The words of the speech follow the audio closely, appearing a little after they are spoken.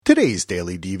Today's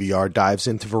Daily DVR Dives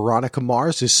into Veronica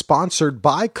Mars is sponsored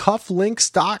by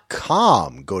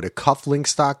Cufflinks.com. Go to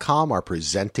Cufflinks.com, our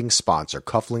presenting sponsor,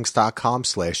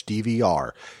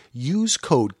 Cufflinks.com/DVR. Use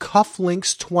code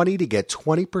Cufflinks20 to get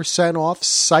 20% off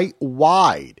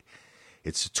site-wide.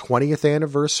 It's the 20th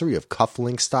anniversary of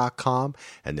Cufflinks.com,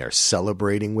 and they're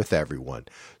celebrating with everyone.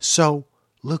 So,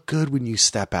 look good when you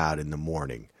step out in the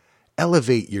morning.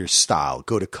 Elevate your style.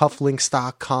 Go to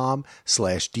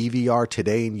cufflinks.com/DVR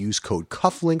today and use code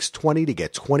Cufflinks20 to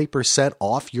get 20%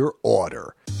 off your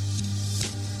order.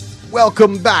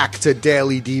 Welcome back to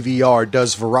Daily DVR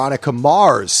Does Veronica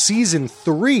Mars Season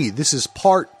 3. This is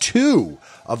part 2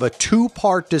 of a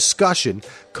 2-part discussion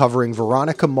covering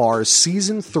Veronica Mars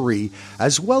Season 3,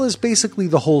 as well as basically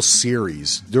the whole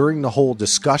series. During the whole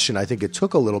discussion, I think it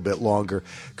took a little bit longer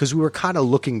because we were kind of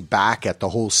looking back at the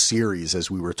whole series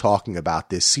as we were talking about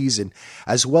this season,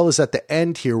 as well as at the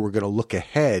end here, we're going to look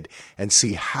ahead and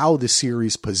see how the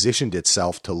series positioned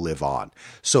itself to live on.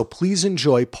 So please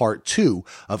enjoy part 2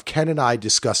 of Ken and I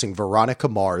discussing Veronica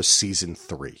Mars Season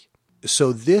 3.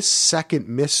 So this second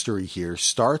mystery here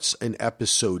starts in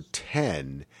episode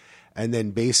 10, and then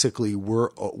basically we're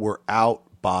out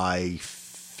by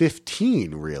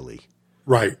 15, really.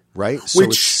 Right. Right? So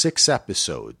it's 6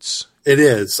 episodes. It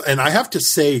is. And I have to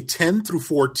say 10 through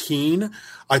 14,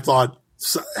 I thought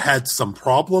had some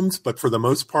problems, but for the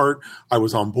most part, I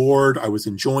was on board. I was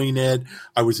enjoying it.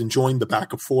 I was enjoying the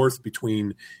back and forth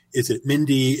between, is it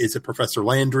Mindy? Is it Professor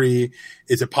Landry?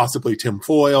 Is it possibly Tim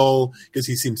Foyle? Because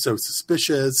he seems so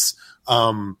suspicious.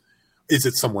 Is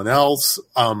it someone else?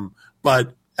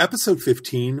 But episode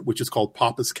 15, which is called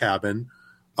Papa's Cabin,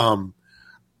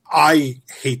 I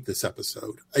hate this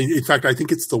episode. In fact, I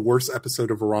think it's the worst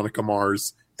episode of Veronica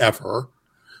Mars ever,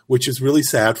 which is really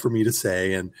sad for me to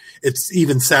say. And it's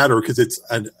even sadder because it's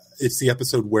the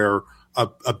episode where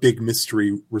a big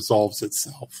mystery resolves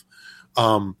itself.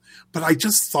 But I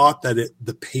just thought that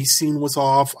the pacing was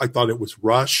off. I thought it was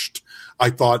rushed. I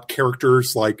thought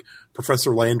characters like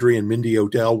Professor Landry and Mindy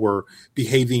O'Dell were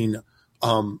behaving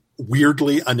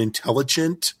weirdly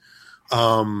unintelligent.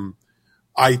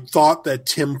 I thought that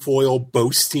Tim Foyle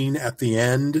boasting at the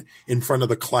end in front of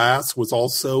the class was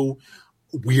also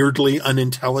weirdly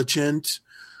unintelligent,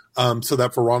 so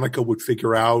that Veronica would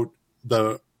figure out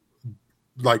that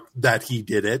he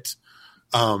did it.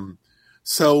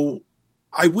 So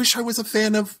I wish I was a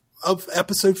fan of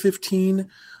episode 15.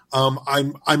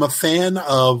 I'm a fan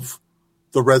of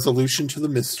the resolution to the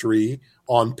mystery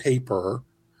on paper.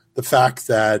 The fact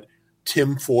that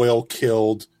Tim Foyle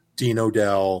killed Dean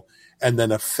O'Dell and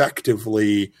then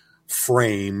effectively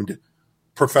framed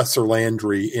Professor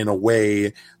Landry in a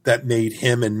way that made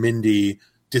him and Mindy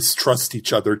distrust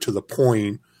each other to the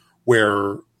point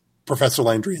where Professor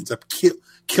Landry ends up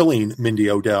killing Mindy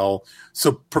O'Dell.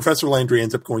 So Professor Landry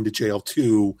ends up going to jail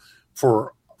too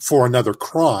for another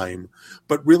crime.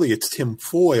 But really it's Tim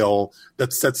Foyle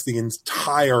that sets the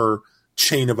entire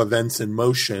chain of events in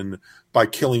motion by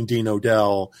killing Dean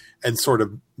O'Dell and sort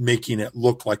of making it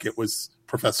look like it was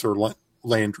Professor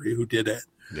Landry who did it.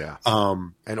 Yeah.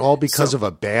 And all because of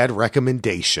a bad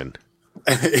recommendation.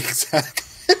 Exactly.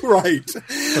 Right.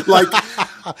 Like,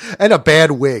 and a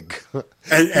bad wig.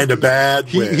 And a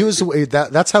bad wig. He was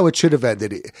that's how it should have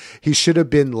ended. He should have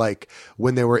been like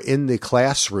when they were in the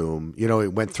classroom, he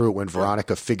went through it when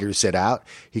Veronica figures it out.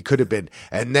 He could have been,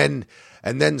 and then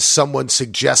someone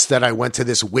suggests that I went to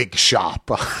this wig shop.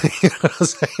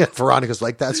 Veronica's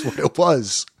like, that's what it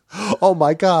was. Oh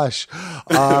my gosh.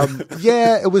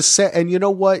 Yeah, it was sad. And you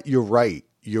know what? You're right,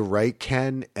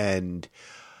 Ken. And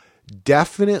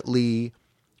definitely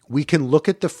we can look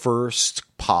at the first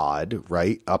pod,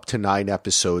 right? Up to 9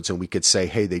 episodes. And we could say,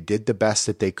 hey, they did the best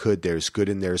that they could. There's good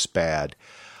and there's bad.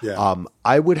 Yeah.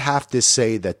 I would have to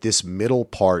say that this middle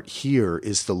part here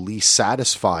is the least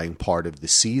satisfying part of the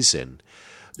season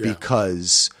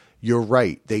because you're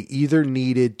right. They either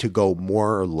needed to go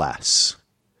more or less.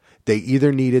 They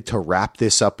either needed to wrap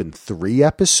this up in 3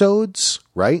 episodes,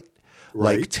 right?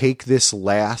 Like take this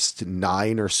last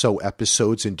 9 or so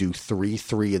episodes and do 3,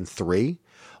 3, and 3.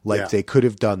 Like they could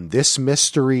have done this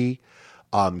mystery.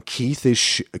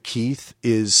 Keith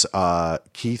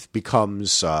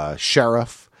becomes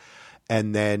sheriff,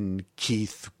 and then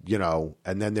Keith,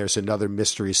 and then there's another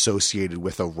mystery associated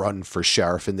with a run for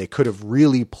sheriff, and they could have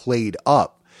really played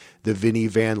up the Vinnie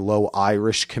Van Lowe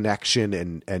Irish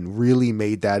connection and really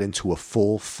made that into a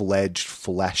full-fledged,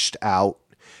 fleshed out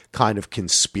kind of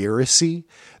conspiracy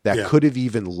that could have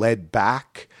even led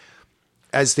back,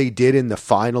 as they did in the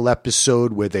final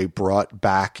episode where they brought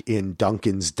back in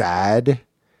Duncan's dad.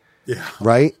 Yeah.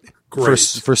 Right?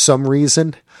 for some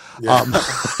reason. Yeah.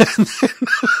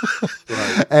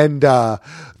 Right. And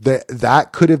that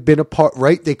could have been a part,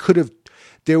 right? They could have.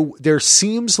 There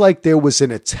seems like there was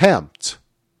an attempt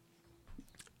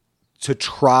to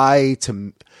try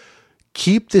to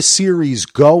keep the series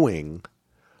going,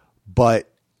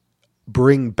 but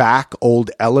bring back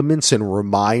old elements and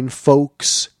remind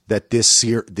folks that this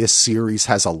series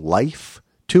has a life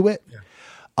to it.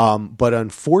 Yeah. But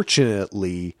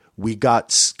unfortunately, we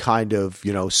got kind of,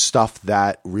 stuff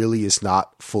that really is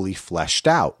not fully fleshed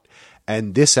out.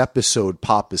 And this episode,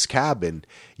 Papa's Cabin,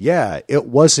 it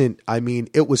wasn't,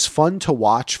 it was fun to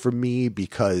watch for me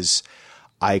because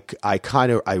I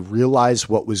realized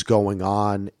what was going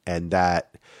on and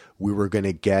that we were going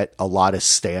to get a lot of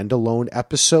standalone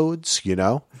episodes,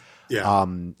 Yeah.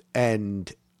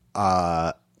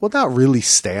 Well, not really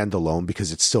standalone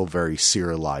because it's still a very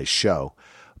serialized show,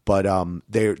 but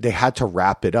they had to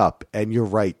wrap it up. And you're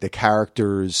right, the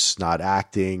characters not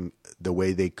acting the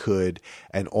way they could,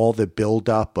 and all the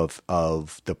buildup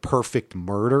of the perfect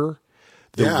murder.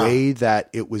 The way that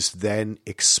it was then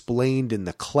explained in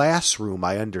the classroom,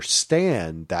 I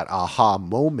understand that aha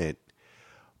moment,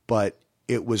 but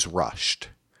it was rushed.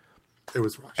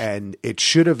 And it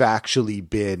should have actually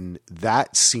been,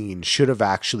 that scene should have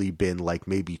actually been like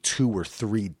maybe 2 or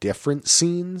 3 different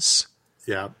scenes.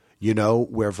 Yeah.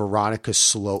 Where Veronica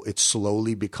it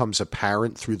slowly becomes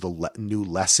apparent through the new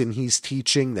lesson he's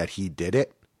teaching that he did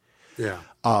it. Yeah.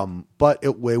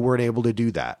 But we weren't able to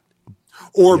do that.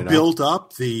 Or build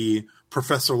up the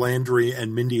Professor Landry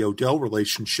and Mindy O'Dell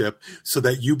relationship so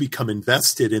that you become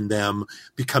invested in them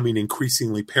becoming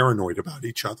increasingly paranoid about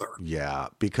each other. Yeah,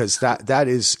 because that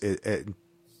is it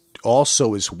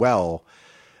also as well.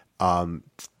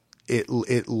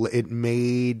 It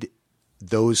made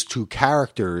those 2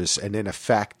 characters, and in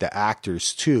effect the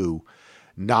actors too,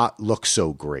 not look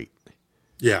so great.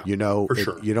 Yeah, for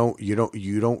sure. You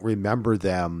don't remember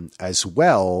them as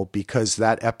well because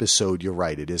that episode, you're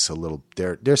right, it is a little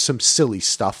there's some silly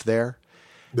stuff there.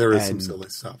 There is some silly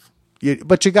stuff.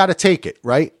 But you got to take it,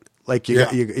 right? Like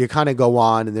you kind of go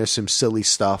on and there's some silly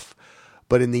stuff,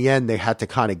 but in the end they had to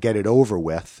kind of get it over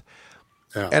with.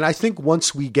 Yeah. And I think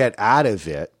once we get out of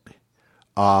it,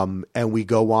 and we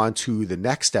go on to the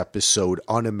next episode,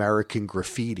 Un-American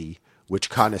Graffiti, which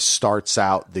kind of starts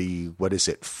out the,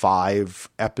 5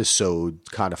 episode,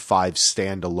 kind of 5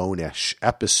 standalone-ish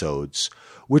episodes,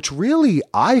 which really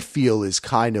I feel is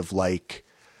kind of like,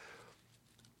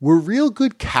 were real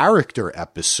good character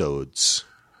episodes.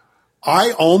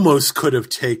 I almost could have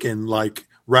taken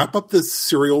wrap up the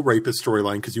serial rapist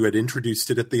storyline because you had introduced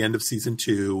it at the end of season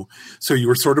 2. So you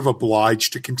were sort of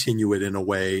obliged to continue it in a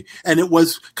way. And it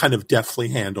was kind of deftly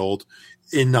handled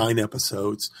in 9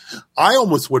 episodes. I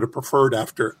almost would have preferred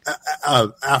after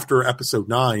episode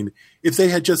 9 if they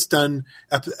had just done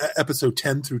episode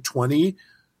 10 through 20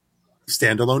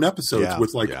 standalone episodes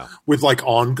with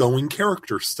ongoing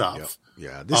character stuff.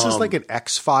 Yeah. This is like an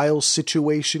X-Files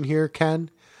situation here, Ken.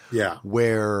 Yeah.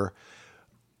 Where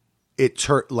it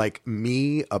turned like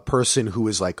me, a person who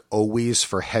is always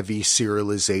for heavy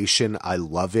serialization. I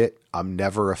love it. I'm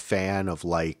never a fan of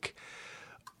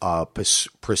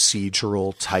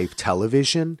procedural type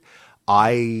television.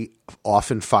 I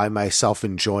often find myself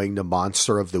enjoying the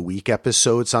Monster of the Week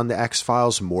episodes on the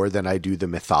X-Files more than I do the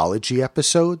mythology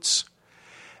episodes.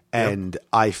 And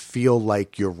I feel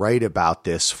like you're right about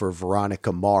this for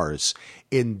Veronica Mars.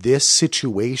 In this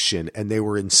situation, and they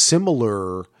were in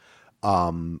similar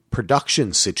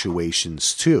production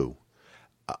situations too,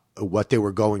 what they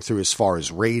were going through as far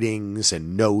as ratings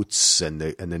and notes and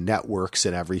the networks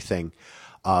and everything.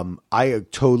 I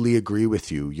totally agree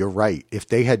with you. You're right. If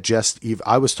they had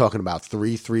I was talking about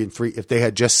 3, 3, and 3. If they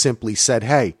had just simply said,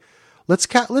 "Hey, let's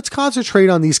concentrate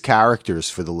on these characters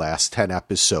for the last 10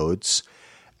 episodes,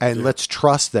 and let's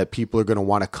trust that people are going to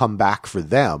want to come back for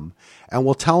them, and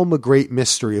we'll tell them a great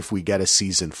mystery if we get a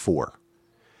season 4."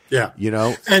 Yeah.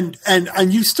 And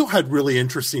you still had really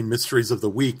interesting mysteries of the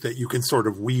week that you can sort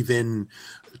of weave in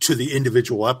to the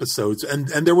individual episodes. And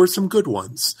there were some good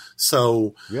ones.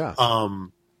 So,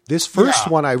 this first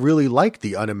one, I really liked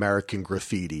the Un-American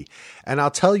Graffiti. And I'll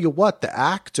tell you what, the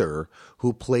actor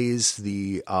who plays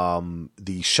the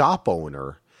shop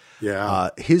owner,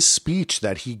 his speech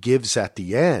that he gives at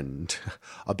the end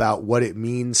about what it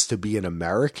means to be an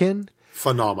American.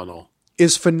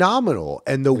 Is phenomenal.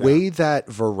 And the way that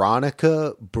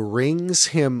Veronica brings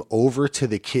him over to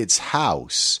the kid's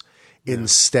house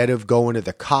instead of going to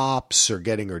the cops or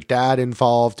getting her dad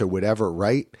involved or whatever,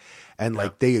 right? And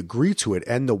they agree to it,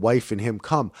 and the wife and him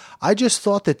come. I just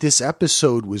thought that this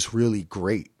episode was really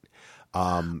great.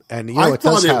 And it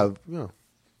does have,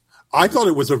 I thought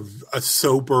it was a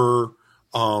sober,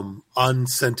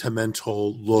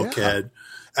 unsentimental look at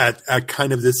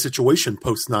kind of this situation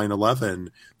post 9/11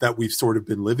 that we've sort of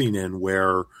been living in,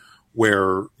 where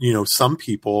some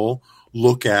people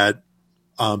look at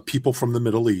people from the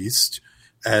Middle East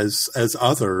as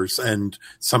others, and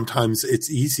sometimes it's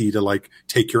easy to like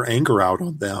take your anger out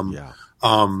on them,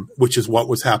 which is what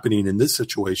was happening in this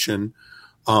situation,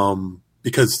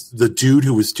 because the dude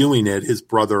who was doing it, his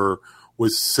brother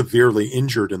was severely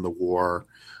injured in the war,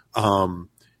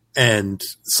 and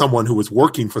someone who was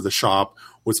working for the shop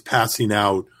was passing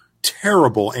out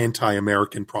terrible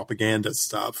anti-American propaganda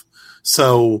stuff.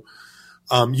 So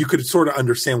you could sort of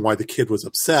understand why the kid was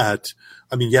upset.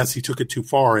 I mean, yes, he took it too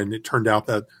far, and it turned out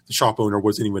that the shop owner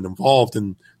wasn't even involved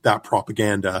in that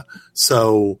propaganda.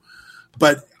 So,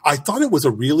 but I thought it was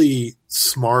a really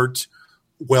smart,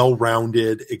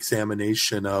 well-rounded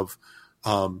examination of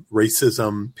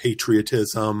racism,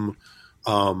 patriotism,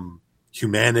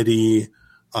 humanity.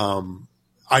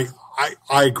 I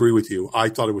agree with you. I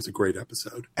thought it was a great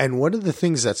episode. And one of the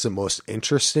things that's the most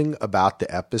interesting about the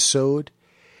episode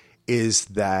is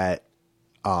that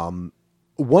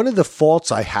one of the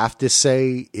faults I have to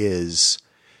say is,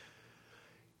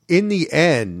 in the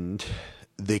end,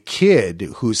 the kid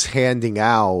who's handing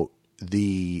out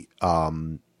the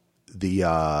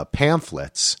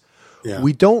pamphlets,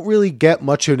 we don't really get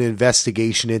much of an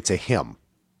investigation into him,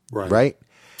 right?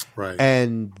 Right.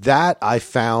 And that I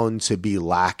found to be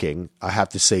lacking, I have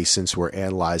to say, since we're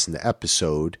analyzing the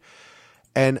episode.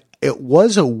 And it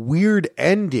was a weird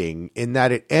ending in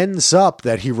that it ends up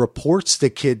that he reports the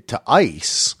kid to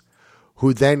ICE,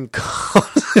 who then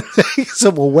comes and takes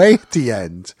him away at the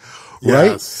end.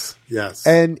 Right? Yes.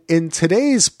 And in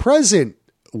today's present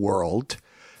world,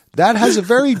 that has a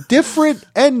very different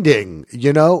ending,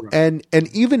 you know? Right.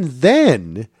 And even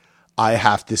then, I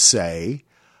have to say,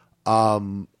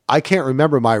 I can't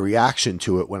remember my reaction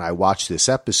to it when I watched this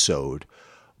episode,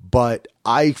 but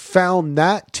I found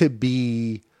that to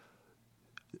be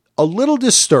a little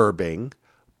disturbing,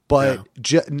 but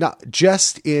not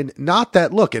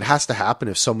that, look, it has to happen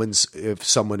if someone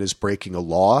is breaking a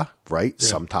law, right? Yeah.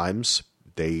 Sometimes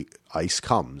ICE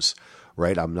comes,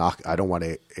 right? I don't want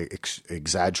to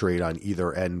exaggerate on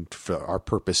either end for our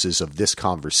purposes of this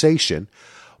conversation,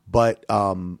 but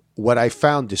what I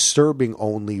found disturbing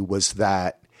only was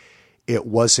that it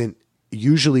wasn't.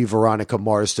 Usually Veronica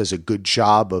Mars does a good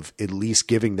job of at least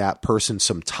giving that person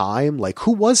some time. Like,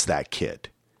 who was that kid?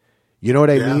 You know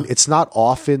what I mean? It's not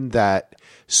often that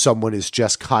someone is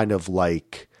just kind of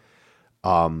like,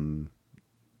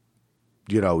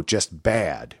 just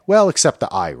bad. Well, except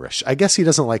the Irish. I guess he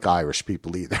doesn't like Irish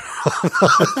people either.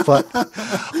 But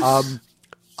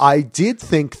I did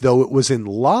think, though, it was in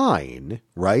line,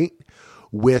 right,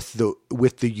 with the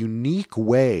unique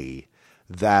way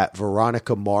that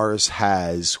Veronica Mars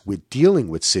has with dealing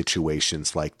with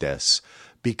situations like this,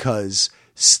 because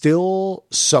still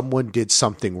someone did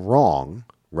something wrong,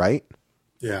 right?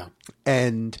 Yeah.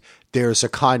 And there's a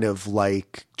kind of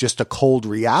like just a cold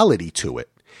reality to it,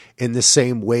 in the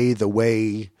same way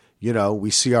we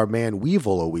see our man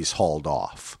Weevil always hauled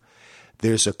off.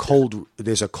 There's a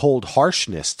cold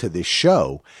harshness to this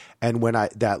show. And when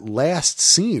that last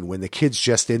scene when the kid's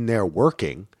just in there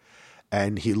working,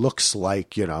 and he looks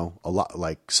like, a lot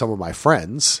like some of my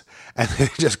friends, and they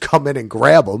just come in and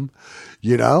grab him,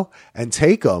 and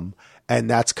take him. And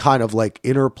that's kind of like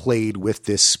interplayed with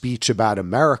this speech about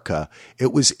America.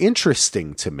 It was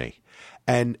interesting to me.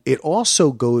 And it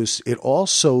also goes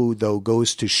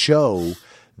to show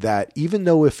that even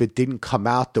though if it didn't come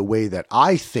out the way that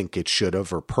I think it should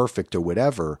have, or perfect or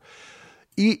whatever,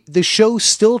 the show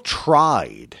still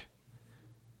tried.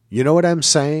 You know what I'm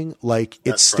saying? Like,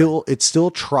 it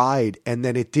still tried, and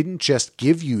then it didn't just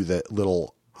give you the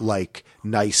little like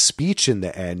nice speech in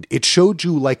the end. It showed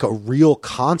you like a real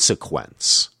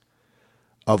consequence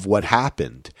of what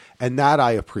happened, and that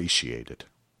I appreciated.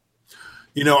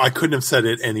 I couldn't have said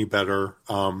it any better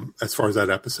as far as that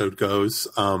episode goes,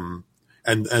 and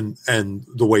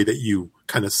the way that you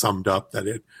kind of summed up that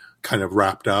it kind of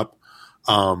wrapped up.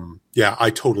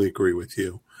 I totally agree with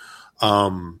you.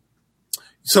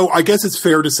 So I guess it's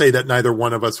fair to say that neither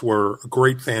one of us were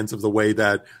great fans of the way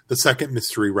that the second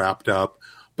mystery wrapped up.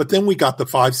 But then we got the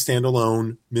 5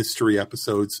 standalone mystery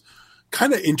episodes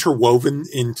kind of interwoven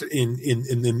in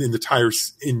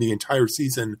the entire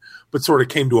season, but sort of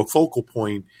came to a focal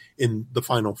point in the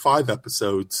final 5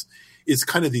 episodes, is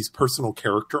kind of these personal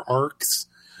character arcs.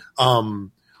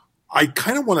 I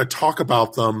kind of want to talk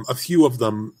about them, a few of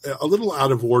them, a little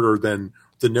out of order than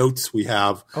the notes we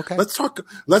have. Okay. Let's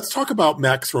talk about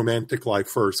Mac's romantic life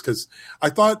first, because I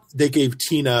thought they gave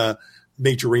Tina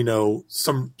Majorino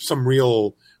some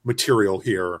real material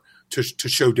here to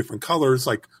show different colors,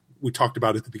 like we talked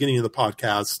about at the beginning of the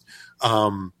podcast.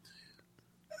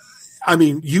 I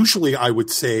mean, usually I would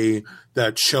say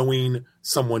that showing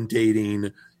someone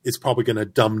dating is probably going to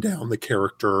dumb down the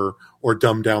character or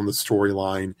dumb down the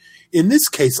storyline. In this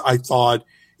case, I thought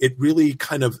it really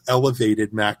kind of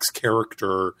elevated Mac's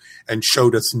character and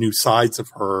showed us new sides of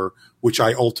her, which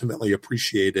I ultimately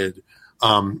appreciated.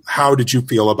 How did you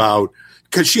feel about,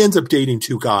 because she ends up dating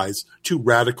two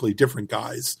radically different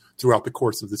guys throughout the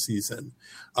course of the season.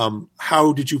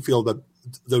 How did you feel that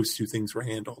those two things were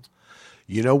handled?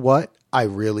 You know what? I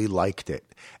really liked it.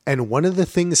 And one of the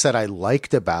things that I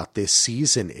liked about this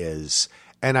season is,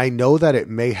 and I know that it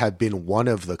may have been one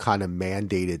of the kind of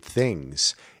mandated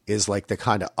things, is like the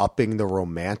kind of upping the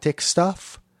romantic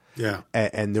stuff. Yeah.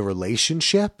 And the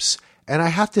relationships. And I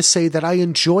have to say that I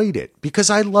enjoyed it because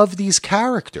I love these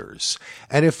characters.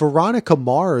 And if Veronica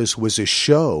Mars was a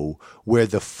show where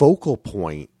the focal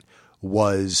point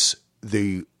was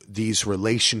these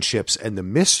relationships and the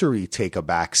mystery take a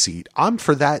backseat, I'm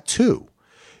for that too.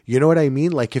 You know what I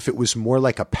mean? Like if it was more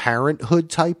like a parenthood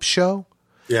type show,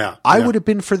 I would have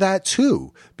been for that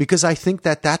too, because I think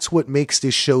that that's what makes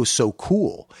this show so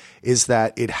cool, is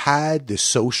that it had the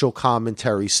social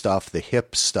commentary stuff, the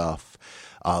hip stuff,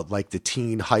 like the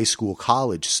teen, high school,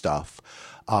 college stuff.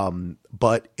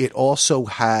 But it also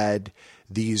had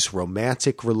these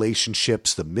romantic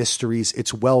relationships, the mysteries.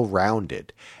 It's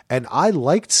well-rounded. And I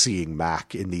liked seeing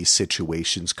Mac in these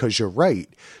situations because you're right.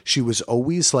 She was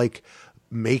always like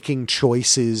making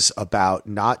choices about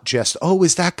not just, oh,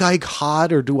 is that guy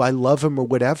hot or do I love him or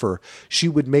whatever. She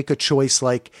would make a choice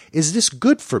like, is this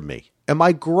good for me? Am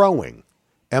I growing?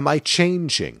 Am I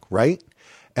changing? Right?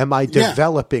 Am I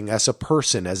developing as a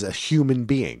person, as a human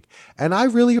being? And I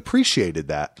really appreciated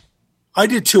that. I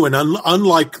did too. And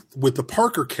unlike with the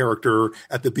Parker character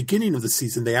at the beginning of the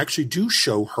season, they actually do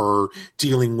show her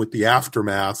dealing with the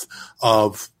aftermath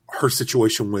of her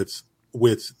situation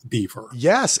with Beaver.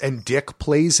 Yes. And Dick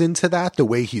plays into that, the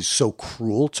way he's so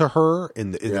cruel to her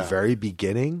in the very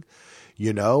beginning,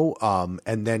 you know,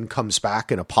 and then comes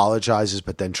back and apologizes,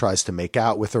 but then tries to make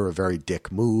out with her, a very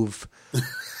Dick move.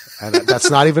 And that's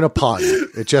not even a pun.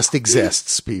 It just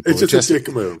exists, people. It's just a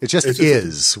dick move. It just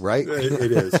is, right?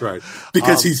 It is, right.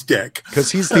 Because he's Dick.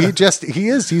 Because he's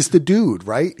the dude,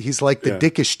 right? He's like the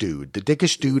dickish dude. The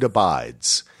dickish dude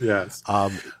abides. Yes.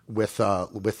 With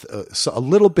a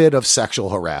little bit of sexual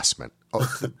harassment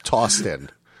tossed in.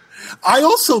 I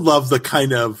also love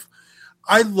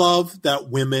I love that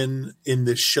women in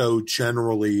this show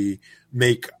generally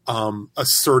make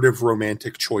assertive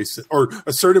romantic choices or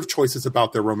assertive choices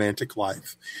about their romantic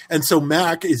life. And so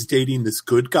Mac is dating this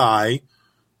good guy,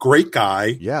 great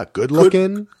guy. Yeah, good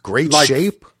looking, great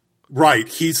shape. Right.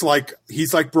 He's like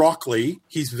broccoli.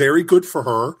 He's very good for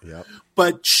her. Yep.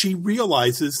 But she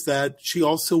realizes that she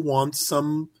also wants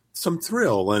some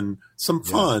thrill and some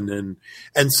fun.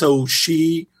 And so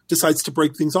she decides to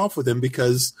break things off with him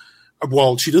because,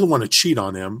 well, she doesn't want to cheat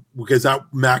on him because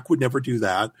Mac would never do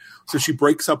that. So she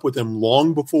breaks up with him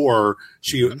long before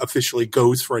she officially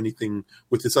goes for anything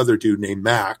with this other dude named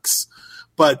Max.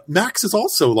 But Max is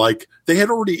also like, they had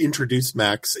already introduced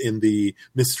Max in the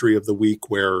Mystery of the Week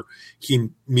where he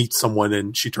meets someone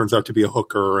and she turns out to be a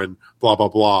hooker and blah, blah,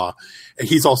 blah. And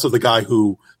he's also the guy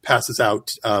who passes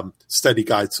out study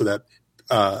guides so that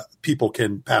people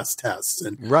can pass tests.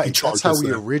 And right. That's how we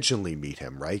originally meet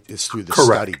him, right? It's through the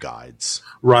study guides.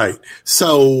 Right.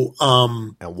 So,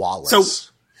 and Wallace.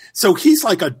 So he's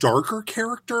like a darker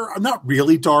character. Not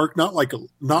really dark, not like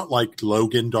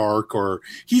Logan dark, or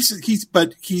he's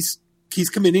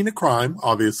committing a crime,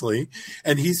 obviously,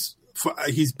 and he's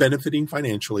benefiting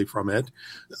financially from it.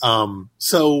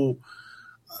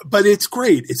 But it's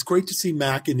great. It's great to see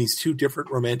Mac in these two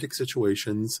different romantic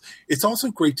situations. It's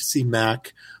also great to see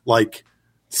Mac like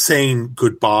saying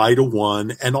goodbye to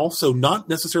one and also not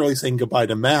necessarily saying goodbye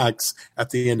to Max at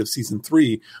the end of season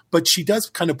 3, but she does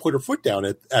kind of put her foot down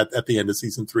at the end of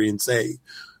season 3 and say,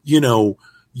 you know,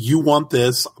 you want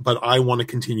this, but I want to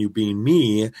continue being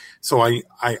me. So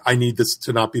I need this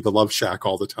to not be the love shack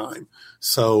all the time.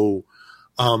 So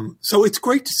it's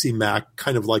great to see Mac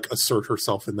kind of like assert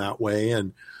herself in that way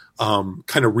and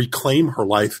kind of reclaim her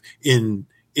life in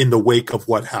the wake of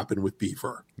what happened with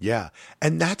Beaver. Yeah.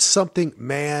 And that's something,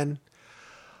 man.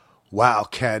 Wow,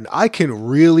 Ken, I can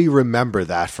really remember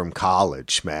that from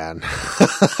college, man.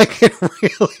 I can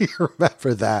really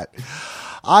remember that.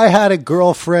 I had a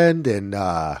girlfriend in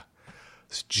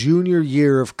junior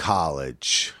year of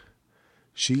college.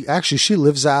 She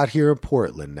lives out here in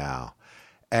Portland now.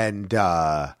 And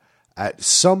at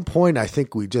some point, I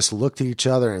think we just looked at each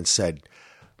other and said,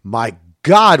 my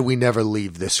God, we never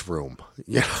leave this room.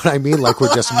 You know what I mean? Like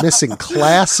we're just missing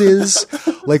classes.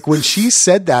 Like when she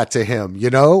said that to him,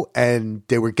 you know, and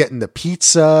they were getting the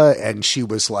pizza and she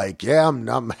was like, yeah,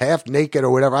 I'm half naked or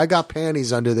whatever. I got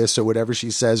panties under this or whatever she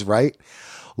says, right?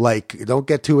 Like, don't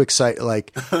get too excited.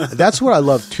 Like, that's what I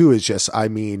love too, is just, I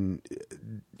mean,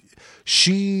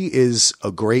 she is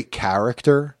a great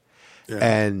character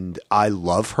and I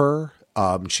love her.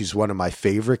 She's one of my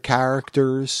favorite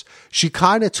characters. She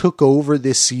kind of took over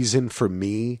this season for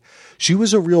me. She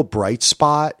was a real bright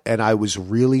spot, and I was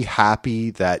really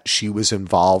happy that she was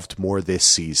involved more this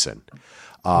season.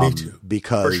 Me too.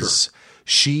 Because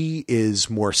she is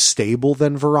more stable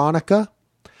than Veronica.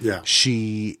 Yeah.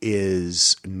 She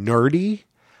is nerdy.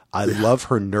 I love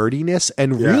her nerdiness.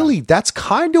 And really, that's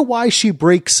kind of why she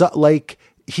breaks up. Like,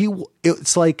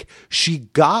 it's like she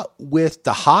got with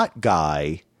the hot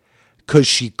guy because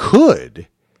she could,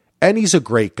 and he's a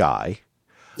great guy.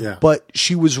 Yeah. But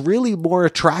she was really more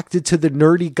attracted to the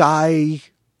nerdy guy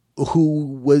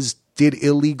who did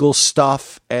illegal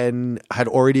stuff and had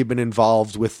already been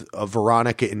involved with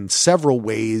Veronica in several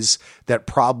ways that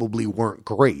probably weren't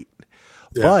great.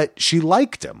 Yeah. But she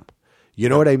liked him. You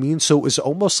know what I mean? So it was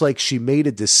almost like she made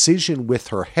a decision with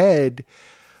her head,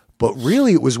 but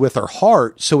really it was with her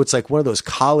heart. So it's like one of those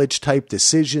college type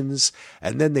decisions.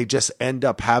 And then they just end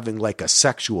up having like a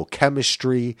sexual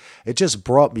chemistry. It just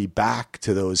brought me back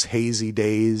to those hazy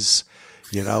days,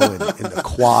 you know, in the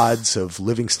quads of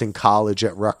Livingston College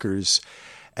at Rutgers.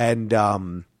 And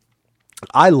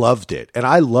I loved it. And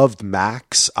I loved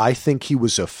Max. I think he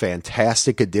was a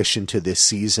fantastic addition to this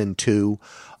season too.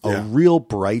 A real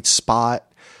bright spot.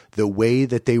 The way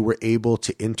that they were able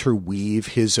to interweave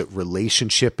his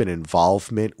relationship and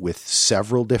involvement with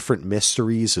several different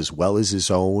mysteries as well as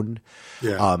his own.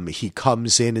 Yeah. He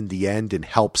comes in the end and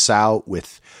helps out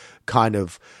with kind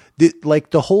of like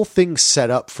the whole thing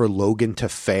set up for Logan to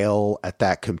fail at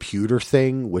that computer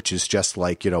thing, which is just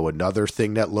like, you know, another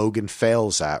thing that Logan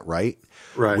fails at, right?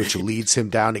 Right. Which leads him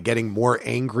down to getting more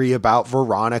angry about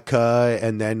Veronica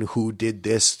and then who did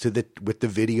this with the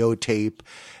videotape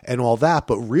and all that.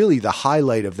 But really the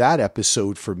highlight of that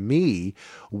episode for me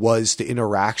was the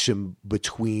interaction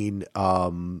between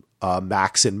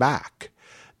Max and Mac.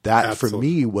 That Absolutely. For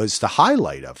me was the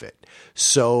highlight of it.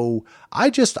 So I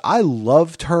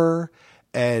loved her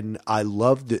and I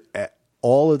loved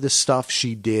all of the stuff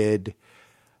she did.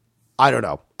 I don't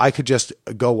know. I could just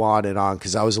go on and on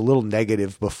because I was a little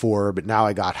negative before, but now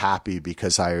I got happy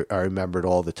because I remembered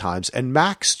all the times. And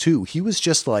Max too, he was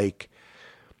just like,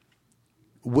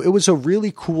 it was a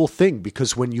really cool thing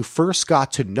because when you first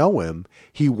got to know him,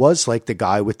 he was like the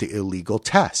guy with the illegal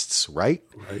tests, right?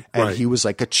 And he was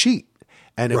like a cheat.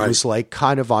 And it was like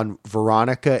kind of on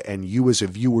Veronica and you as a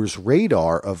viewer's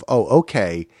radar of, oh,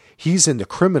 okay, he's in the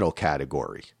criminal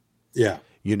category. Yeah.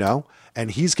 You know? And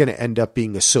he's going to end up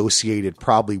being associated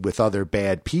probably with other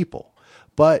bad people.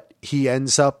 But he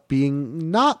ends up being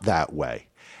not that way.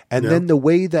 And then the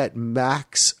way that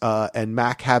Max and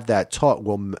Mac have that talk,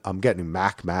 well, I'm getting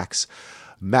Max.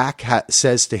 Mac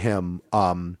says to him,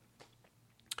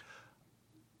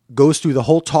 goes through the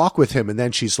whole talk with him. And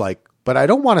then she's like, but I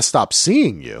don't want to stop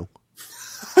seeing you.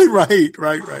 Right.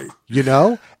 You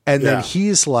know? And then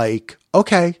he's like,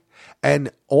 okay.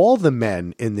 And all the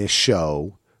men in this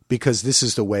show, because this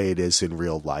is the way it is in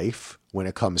real life when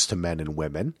it comes to men and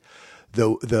women,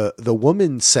 the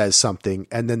woman says something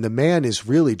and then the man is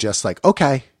really just like,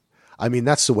 okay, I mean,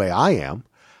 that's the way I am.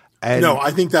 And no, I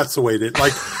think that's the way it is.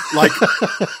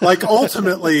 Like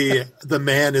ultimately the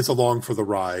man is along for the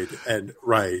ride and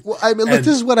right. Well, I mean, look,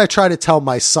 this is what I try to tell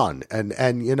my son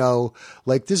and, you know,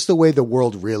 like this is the way the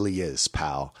world really is,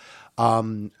 pal.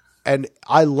 And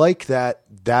I like that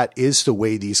is the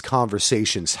way these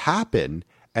conversations happen.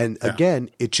 And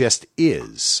again, it just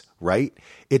is, right?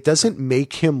 It doesn't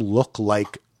make him look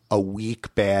like a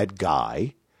weak, bad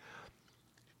guy.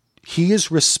 He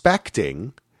is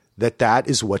respecting that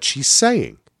is what she's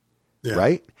saying,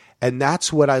 right? And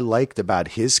that's what I liked about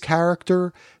his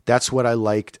character. That's what I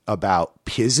liked about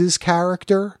Piz's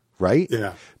character, right?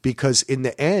 Yeah. Because in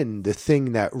the end, the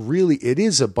thing that really, it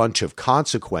is a bunch of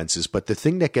consequences, but the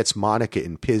thing that gets Monica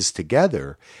and Piz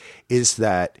together is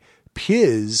that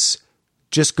Piz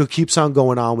just keeps on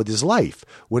going on with his life.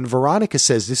 When Veronica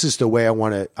says, this is the way I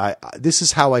want to, this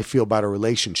is how I feel about a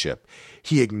relationship,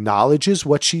 he acknowledges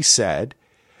what she said,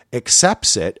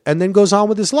 accepts it, and then goes on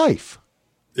with his life.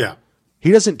 Yeah.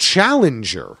 He doesn't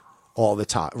challenge her all the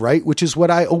time, right? Which is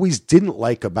what I always didn't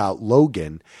like about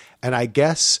Logan. And I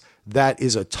guess that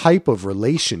is a type of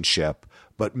relationship.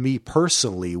 But me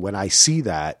personally, when I see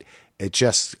that, I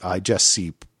just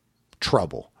see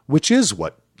trouble, which is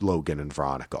what Logan and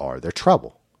Veronica are. They're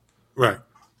trouble. Right.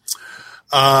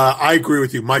 I agree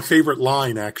with you. My favorite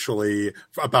line, actually,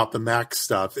 about the Mac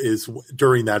stuff is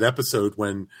during that episode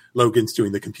when Logan's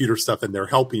doing the computer stuff and they're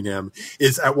helping him,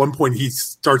 is at one point he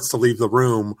starts to leave the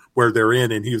room where they're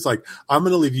in, and he was like, I'm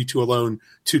going to leave you two alone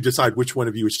to decide which one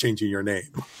of you is changing your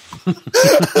name.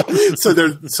 so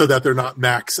that they're not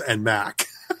Max and Mac.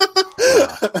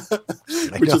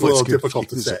 Which is a little difficult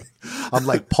to say. I'm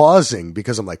like pausing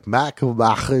because I'm like Max.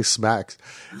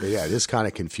 Yeah, it is kind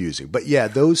of confusing. But yeah,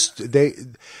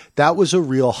 that was a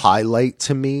real highlight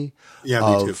to me. Yeah,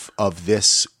 me too. of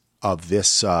this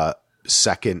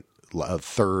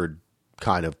third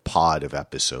kind of pod of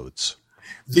episodes.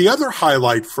 The other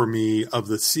highlight for me of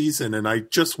the season, and I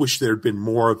just wish there had been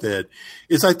more of it,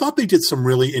 is I thought they did some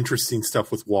really interesting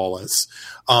stuff with Wallace,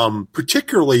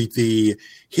 particularly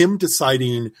him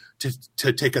deciding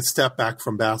to take a step back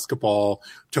from basketball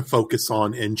to focus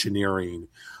on engineering.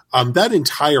 That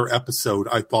entire episode,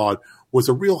 I thought, was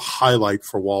a real highlight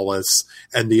for Wallace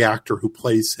and the actor who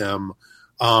plays him.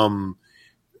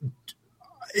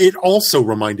 It also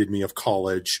reminded me of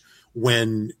college,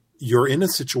 when you're in a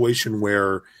situation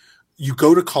where you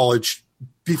go to college.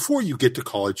 Before you get to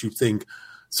college,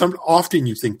 often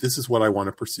you think, this is what I want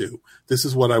to pursue. This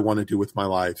is what I want to do with my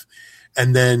life.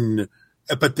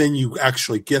 But then you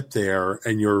actually get there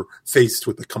and you're faced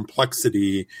with the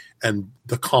complexity and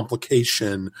the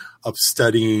complication of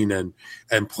studying and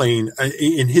playing.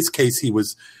 In his case, he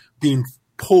was being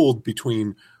pulled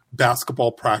between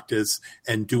basketball practice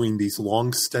and doing these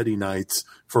long study nights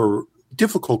for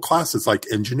difficult classes like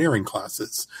engineering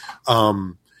classes.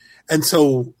 And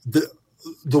so the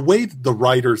way the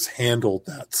writers handled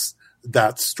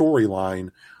that storyline,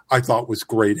 I thought was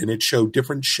great. And it showed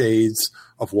different shades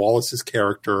of Wallace's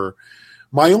character.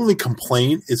 My only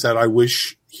complaint is that I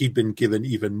wish he'd been given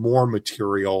even more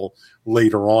material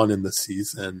later on in the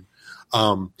season.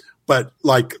 But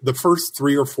like the first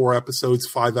 3 or 4 episodes,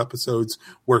 5 episodes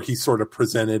where he sort of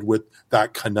presented with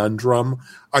that conundrum,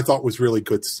 I thought was really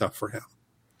good stuff for him.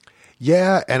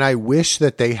 Yeah. And I wish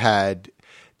that they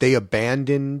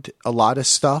abandoned a lot of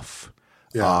stuff,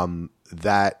 and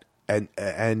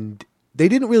they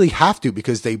didn't really have to,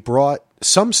 because they brought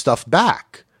some stuff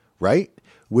back, right?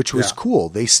 Which was cool.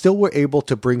 They still were able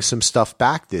to bring some stuff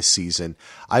back this season.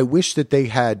 I wish that they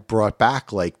had brought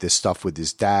back like this stuff with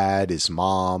his dad, his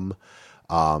mom,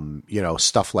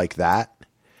 stuff like that,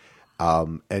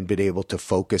 and been able to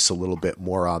focus a little bit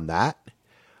more on that.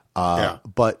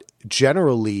 But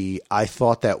generally, I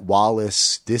thought that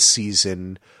Wallace this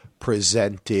season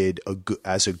presented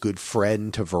as a good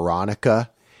friend to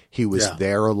Veronica. He was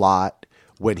there a lot.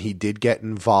 When he did get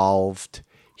involved,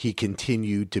 he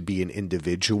continued to be an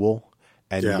individual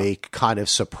and make kind of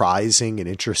surprising and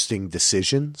interesting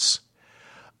decisions.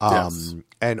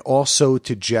 And also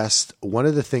one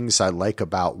of the things I like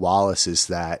about Wallace is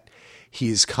that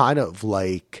he's kind of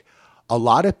like a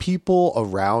lot of people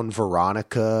around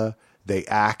Veronica. They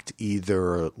act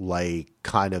either like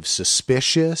kind of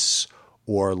suspicious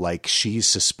or like she's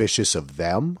suspicious of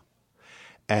them.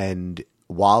 And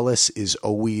Wallace is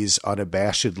always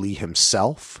unabashedly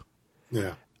himself.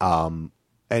 Yeah. And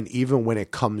even when it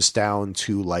comes down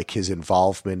to like his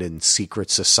involvement in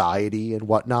secret society and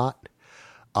whatnot,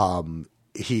 they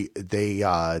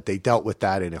dealt with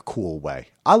that in a cool way.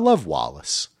 I love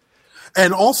Wallace.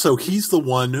 And also he's the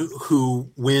one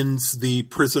who wins the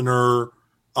prison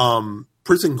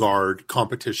guard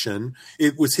competition.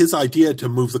 It was his idea to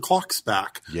move the clocks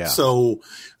back. Yeah. So,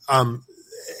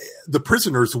 the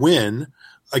prisoners win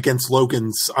against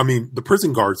the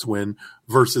prison guards win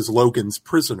versus Logan's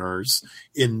prisoners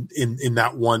in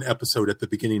that one episode at the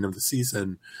beginning of the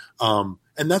season. And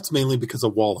that's mainly because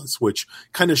of Wallace, which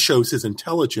kind of shows his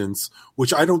intelligence,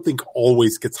 which I don't think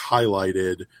always gets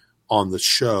highlighted on the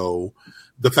show.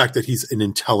 The fact that he's an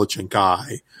intelligent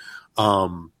guy.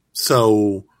 Good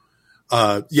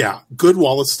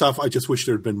Wallace stuff. I just wish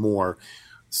there had been more.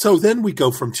 So then we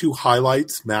go from 2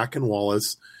 highlights, Mac and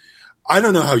Wallace. I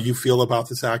don't know how you feel about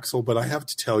this, Axel, but I have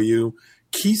to tell you,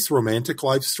 Keith's romantic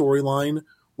life storyline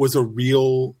was a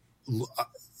real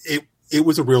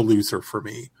loser for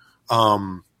me.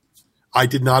 I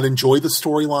did not enjoy the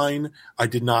storyline. I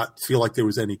did not feel like there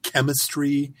was any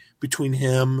chemistry between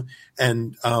him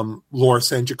and Laura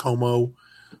San Giacomo.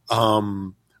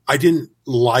 I didn't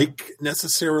like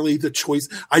necessarily the choice.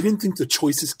 I didn't think the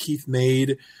choices Keith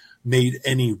made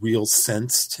any real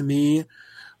sense to me.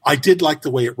 I did like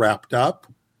the way it wrapped up.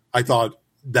 I thought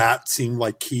that seemed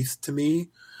like Keith to me.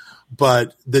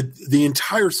 but the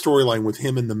entire storyline with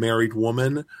him and the married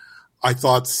woman, I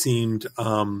thought seemed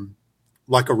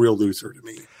like a real loser to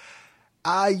me.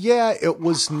 Yeah, it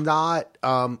was not.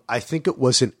 I think it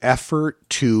was an effort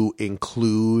to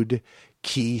include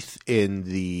Keith in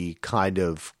the kind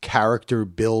of character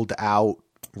build out,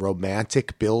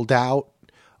 romantic build out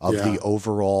of the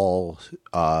overall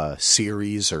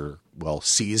series or, well,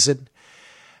 season.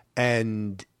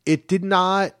 And it did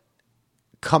not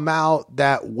come out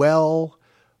that well,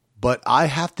 but I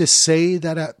have to say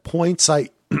that at points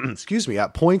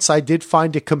at points I did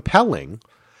find it compelling.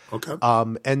 Okay.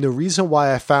 And the reason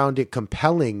why I found it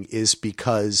compelling is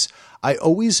because I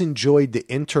always enjoyed the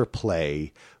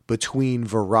interplay between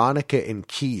Veronica and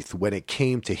Keith when it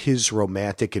came to his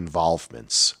romantic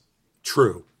involvements.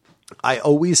 True. I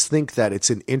always think that it's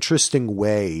an interesting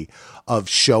way of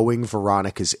showing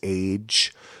Veronica's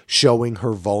age, showing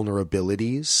her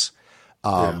vulnerabilities.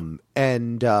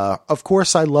 And of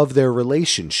course, I love their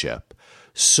relationship.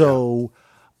 So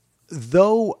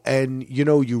though, and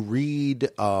you read,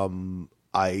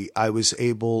 I was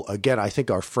able, again, I think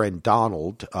our friend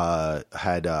Donald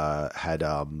had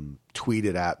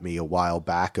tweeted at me a while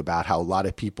back about how a lot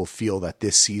of people feel that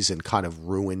this season kind of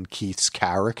ruined Keith's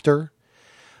character.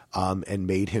 And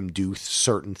made him do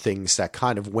certain things that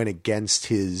kind of went against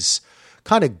his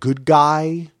kind of good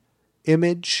guy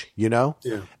image,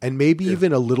 and maybe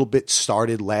even a little bit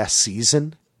started last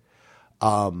season.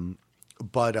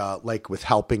 But like with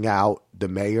helping out the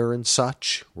mayor and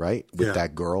such, right? With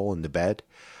that girl in the bed.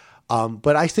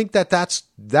 But I think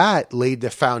that laid the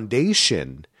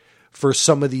foundation for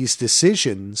some of these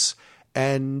decisions.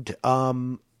 And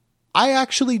I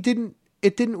actually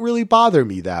it didn't really bother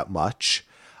me that much.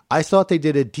 I thought they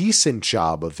did a decent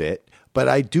job of it, but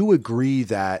I do agree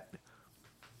that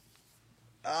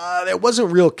there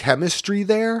wasn't real chemistry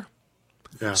there.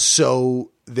 Yeah.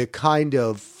 So the kind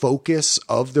of focus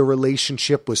of the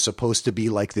relationship was supposed to be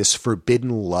like this forbidden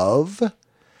love.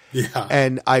 Yeah.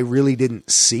 And I really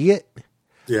didn't see it.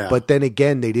 Yeah. But then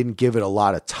again, they didn't give it a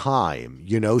lot of time.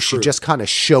 She just kind of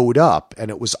showed up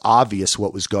and it was obvious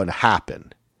what was going to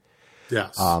happen.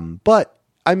 Yes. But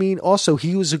I mean, also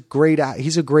he's a great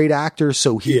actor,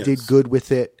 so he did good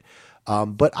with it.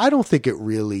 But I don't think it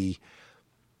really,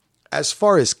 as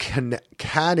far as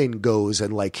canon goes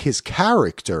and like his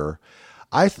character,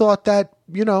 I thought that,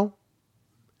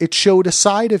 it showed a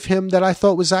side of him that I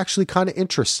thought was actually kind of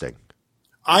interesting.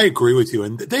 I agree with you.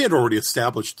 And they had already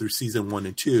established through season 1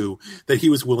 and 2 that he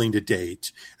was willing to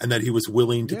date and that he was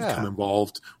willing to become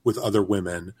involved with other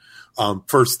women.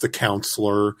 First the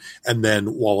counselor and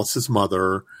then Wallace's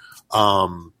mother.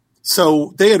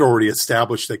 So they had already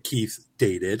established that Keith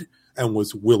dated and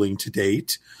was willing to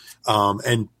date,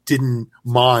 and didn't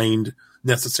mind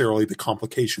necessarily the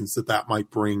complications that might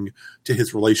bring to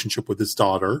his relationship with his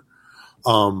daughter.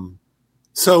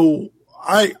 So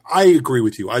I agree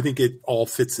with you. I think it all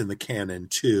fits in the canon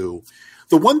too.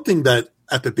 The one thing that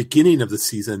at the beginning of the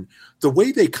season, the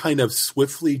way they kind of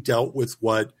swiftly dealt with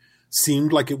what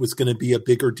seemed like it was going to be a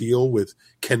bigger deal with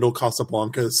Kendall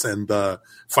Casablancas and the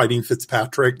Fighting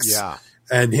Fitzpatricks,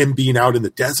 and him being out in the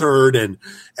desert, and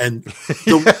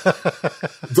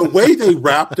the way they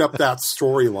wrapped up that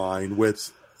storyline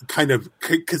with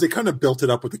because they kind of built it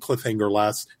up with the cliffhanger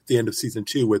at the end of season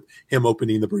 2 with him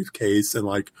opening the briefcase and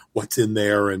like what's in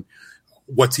there and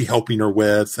what's he helping her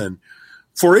with, and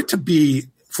for it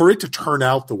to turn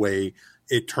out the way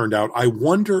it turned out. I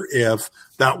wonder if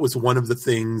that was one of the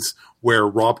things where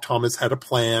Rob Thomas had a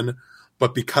plan,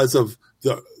 but because of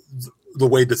the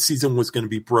way the season was going to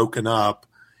be broken up,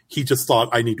 he just thought,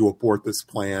 I need to abort this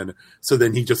plan. So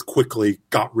then he just quickly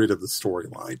got rid of the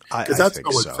storyline. Because that's how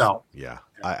it felt. Yeah,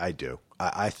 I do.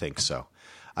 I think so.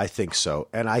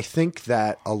 And I think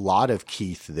that a lot of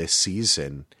Keith this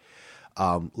season,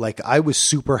 I was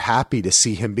super happy to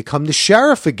see him become the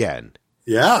sheriff again.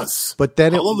 Yes. But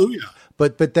then hallelujah.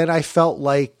 But then I felt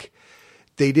like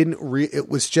they didn't it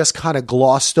was just kind of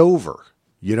glossed over.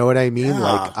 You know what I mean?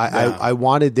 Yeah, I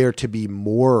wanted there to be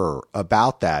more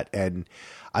about that. And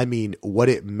I mean, what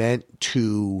it meant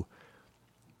to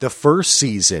the first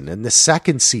season and the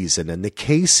second season and the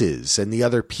cases and the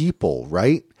other people,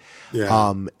 right?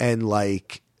 Yeah. And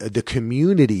like the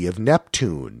community of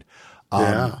Neptune.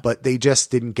 But they just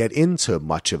didn't get into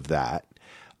much of that.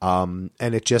 And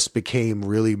it just became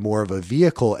really more of a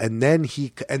vehicle. And then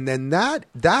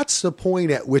that's the point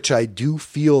at which I do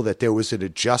feel that there was an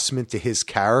adjustment to his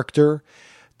character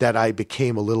that I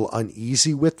became a little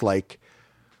uneasy with,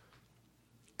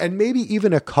 and maybe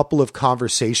even a couple of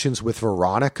conversations with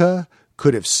Veronica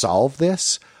could have solved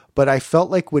this. But I felt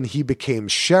like when he became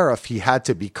sheriff, he had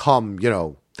to become,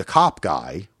 the cop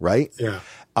guy, right? Yeah.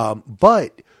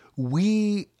 But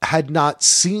we had not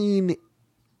seen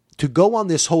to go on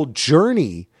this whole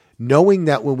journey, knowing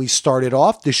that when we started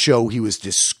off the show, he was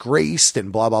disgraced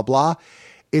and blah, blah, blah.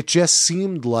 It just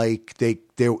seemed like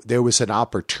there was an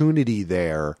opportunity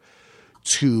there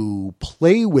to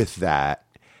play with that.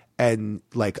 And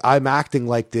like, I'm acting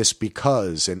like this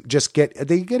because, and just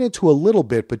they get into a little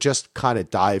bit, but just kind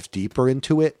of dive deeper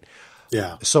into it.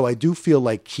 Yeah. So I do feel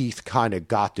like Keith kind of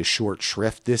got the short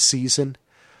shrift this season.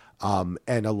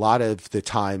 And a lot of the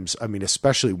times, I mean,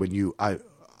 especially when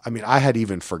I had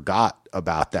even forgot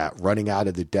about that, running out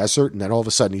of the desert, and then all of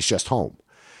a sudden he's just home.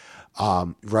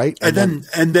 Right. And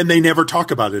then they never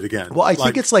talk about it again. Well, I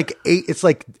think it's like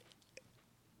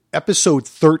episode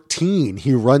 13,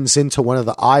 he runs into one of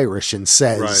the Irish and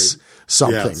says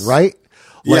something, yes. right?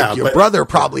 Like, your but, brother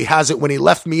probably has it when he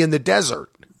left me in the desert.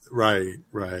 Right,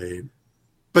 right.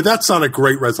 But that's not a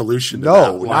great resolution.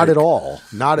 No, not at all.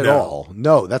 Not at all.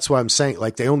 No, that's what I'm saying.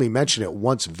 Like, they only mention it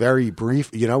once, very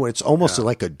brief, and it's almost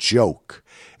like a joke.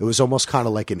 It was almost kind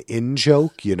of like an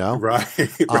in-joke, Right,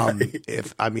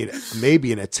 right.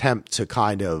 Maybe an attempt to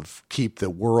kind of keep the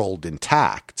world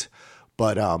intact.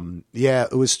 But,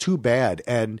 it was too bad.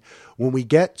 And when we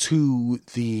get to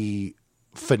the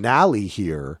finale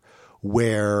here,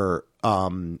 where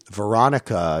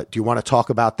Veronica, do you want to talk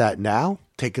about that now?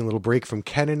 Taking a little break from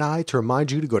Ken and I to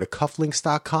remind you to go to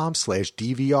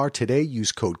cufflinks.com/DVR today.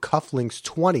 Use code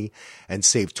cufflinks20 and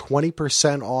save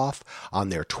 20% off on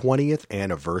their 20th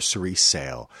anniversary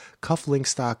sale.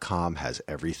 Cufflinks.com has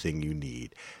everything you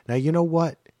need. Now, you know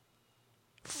what?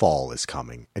 Fall is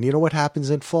coming. And you know what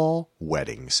happens in fall?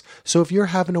 Weddings. So if you're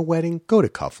having a wedding, go to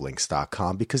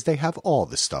cufflinks.com because they have all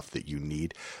the stuff that you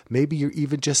need. Maybe you're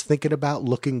even just thinking about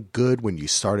looking good when you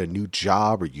start a new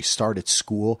job or you start at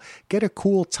school. Get a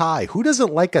cool tie. Who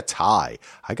doesn't like a tie?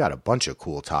 I got a bunch of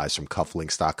cool ties from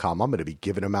cufflinks.com. I'm going to be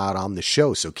giving them out on the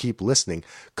show, so keep listening.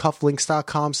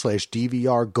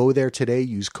 Cufflinks.com/DVR. Go there today.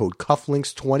 Use code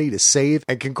cufflinks20 to save.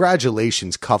 And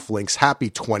congratulations, Cufflinks.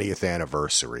 Happy 20th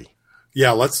anniversary.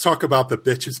 Yeah, let's talk about The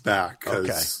Bitch Is Back,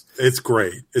 because it's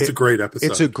great. It's a great episode.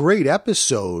 It's a great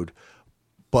episode,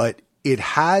 but it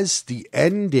has the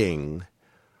ending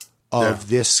of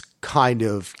this kind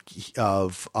of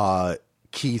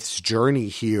Keith's journey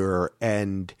here,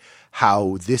 and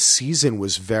how this season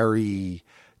was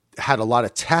had a lot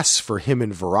of tests for him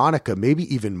and Veronica,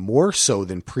 maybe even more so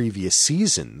than previous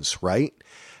seasons, right?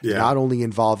 Yeah. Not only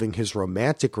involving his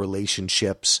romantic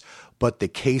relationships, but the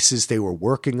cases they were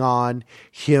working on,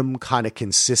 him kind of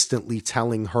consistently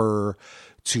telling her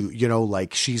to,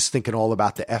 like, she's thinking all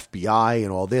about the FBI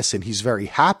and all this, and he's very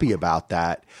happy about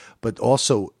that. But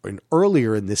also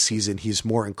earlier in this season, he's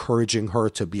more encouraging her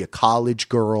to be a college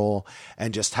girl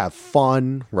and just have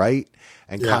fun, right?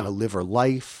 And kind of live her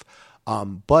life.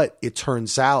 But it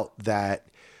turns out that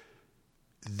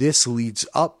this leads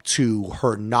up to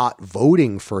her not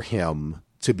voting for him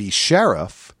to be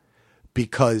sheriff,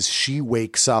 because she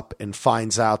wakes up and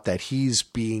finds out that he's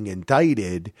being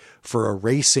indicted for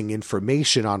erasing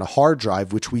information on a hard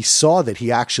drive, which we saw that he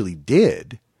actually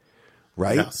did.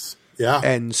 Right. Yes. Yeah.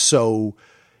 And so,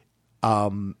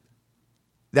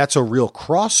 that's a real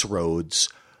crossroads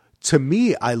to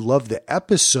me. I love the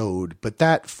episode, but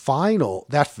that final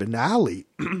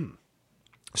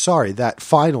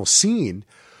scene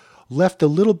left a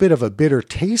little bit of a bitter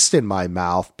taste in my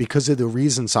mouth because of the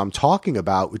reasons I'm talking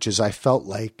about, which is I felt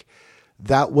like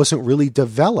that wasn't really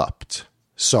developed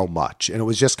so much, and it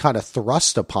was just kind of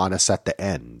thrust upon us at the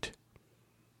end.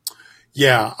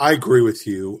 Yeah, I agree with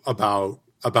you about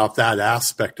that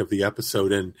aspect of the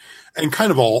episode, and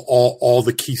kind of all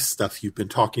the key stuff you've been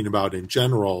talking about in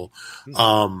general.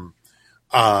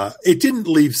 It didn't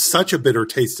leave such a bitter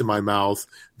taste in my mouth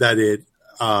that it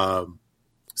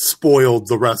spoiled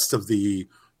the rest of the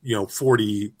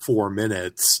 44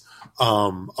 minutes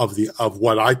of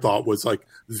what I thought was like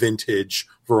vintage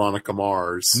Veronica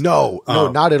Mars. No,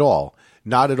 not at all.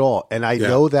 Not at all. And I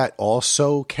know that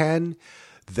also, Ken,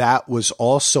 that was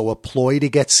also a ploy to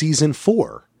get season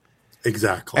 4.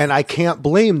 Exactly. And I can't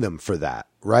blame them for that,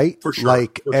 right? For sure.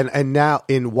 And now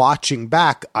in watching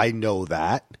back, I know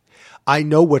that. I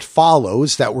know what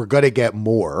follows, that we're going to get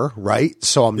more, right?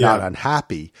 So I'm not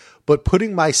unhappy. But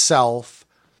putting myself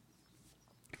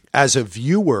as a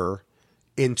viewer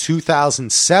in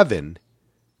 2007,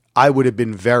 I would have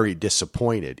been very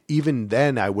disappointed. Even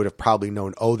then, I would have probably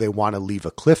known, they want to leave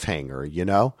a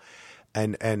cliffhanger,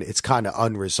 and it's kind of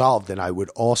unresolved. And I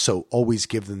would also always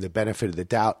give them the benefit of the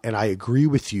doubt. And I agree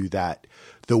with you that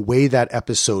the way that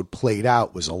episode played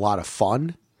out was a lot of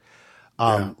fun.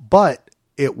 But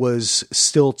it was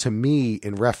still, to me,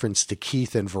 in reference to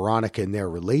Keith and Veronica and their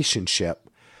relationship,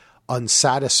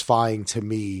 unsatisfying to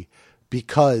me,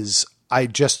 because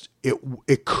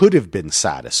it could have been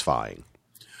satisfying.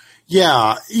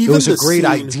 Yeah. It was a great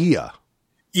idea.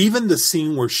 Even the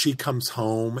scene where she comes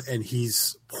home and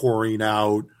he's pouring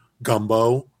out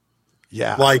gumbo.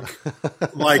 Yeah. Like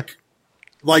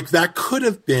that could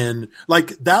have been,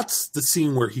 like, that's the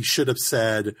scene where he should have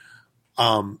said,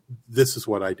 this is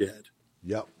what I did.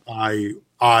 Yep. I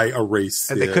erased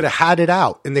it. And they could have had it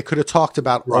out, and they could have talked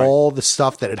about all the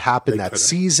stuff that had happened that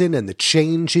season and the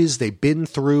changes they've been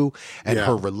through and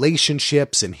her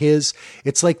relationships and his.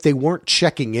 It's like they weren't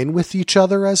checking in with each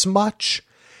other as much.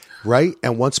 Right.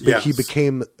 And once he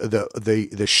became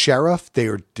the sheriff,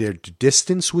 their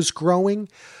distance was growing.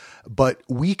 But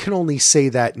we can only say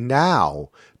that now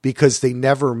because they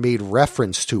never made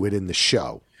reference to it in the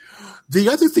show. The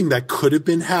other thing that could have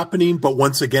been happening, but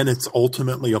once again, it's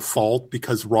ultimately a fault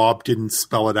because Rob didn't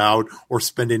spell it out or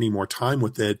spend any more time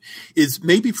with it, is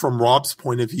maybe from Rob's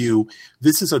point of view,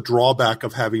 this is a drawback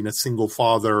of having a single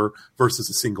father versus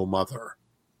a single mother.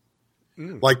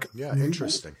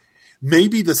 Interesting.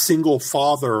 Maybe the single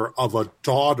father of a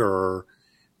daughter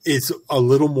is a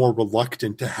little more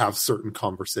reluctant to have certain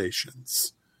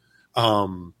conversations,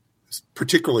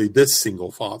 particularly this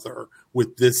single father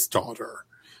with this daughter.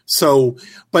 So,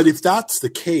 but if that's the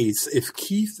case, if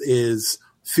Keith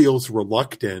feels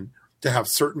reluctant to have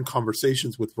certain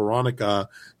conversations with Veronica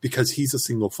because he's a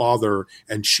single father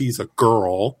and she's a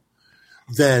girl,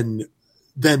 then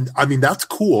I mean, that's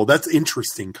cool. That's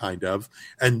interesting, kind of.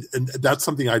 And that's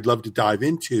something I'd love to dive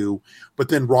into. But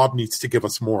then Rob needs to give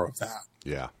us more of that.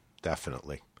 Yeah,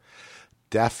 definitely.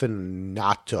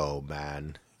 Definato,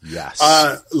 man. Yes.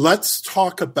 Let's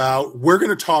talk about, we're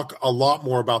going to talk a lot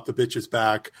more about the bitches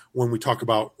back when we talk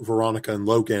about Veronica and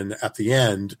Logan at the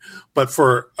end. But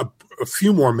for a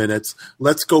few more minutes,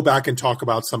 let's go back and talk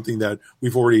about something that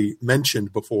we've already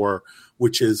mentioned before,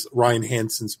 which is Ryan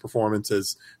Hansen's performance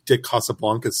as Dick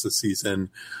Casablancas this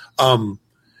season.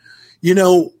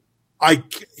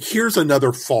 Here's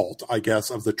another fault, I guess,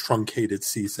 of the truncated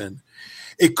season.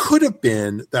 It could have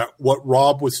been that what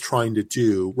Rob Thomas was trying to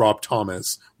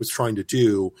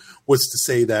do, was to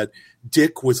say that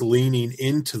Dick was leaning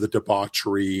into the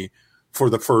debauchery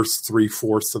for the first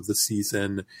 3/4 of the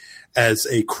season as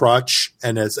a crutch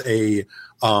and as he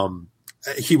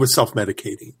was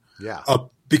self-medicating. Yeah.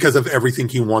 Because of everything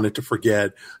he wanted to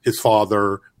forget, his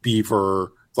father,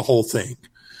 Beaver, the whole thing.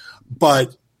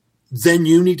 But then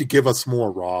you need to give us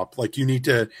more, Rob. Like you need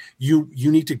to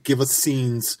give us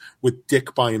scenes with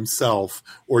Dick by himself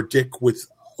or Dick with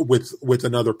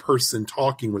another person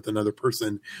talking with another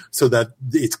person so that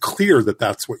it's clear that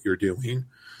that's what you're doing.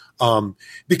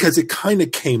 Because it kind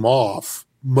of came off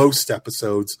most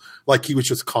episodes like he was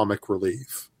just comic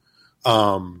relief.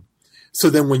 So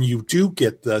then when you do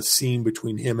get the scene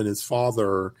between him and his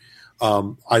father,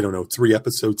 I don't know, 3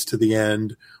 episodes to the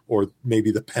end, or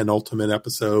maybe the penultimate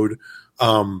episode.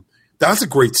 That's a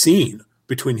great scene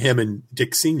between him and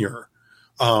Dick Sr.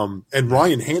 And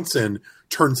Ryan Hansen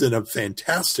turns in a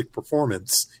fantastic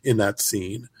performance in that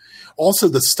scene. Also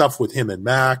the stuff with him and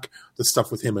Mac, the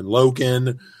stuff with him and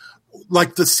Logan,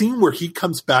 like the scene where he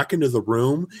comes back into the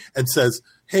room and says,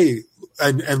 hey,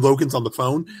 and Logan's on the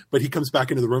phone, but he comes back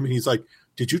into the room and he's like,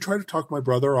 did you try to talk my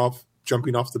brother off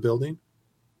jumping off the building?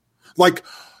 Like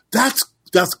that's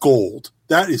gold.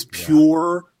 That is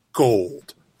pure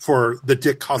gold for the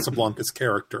Dick Casablancas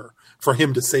character, for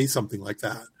him to say something like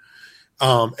that.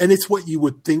 And it's what you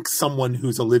would think someone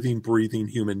who's a living, breathing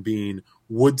human being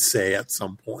would say at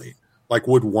some point, like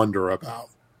would wonder about.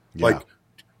 Yeah. Like,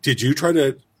 did you try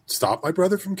to stop my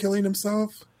brother from killing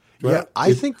himself?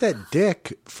 I think that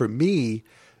Dick, for me,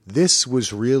 this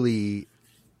was really,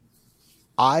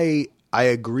 I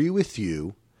agree with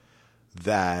you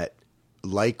that,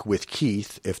 like with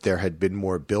Keith, if there had been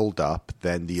more build-up,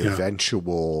 then the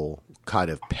eventual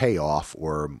kind of payoff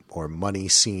or money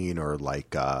scene or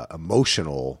like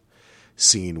emotional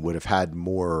scene would have had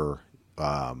more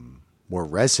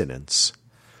resonance.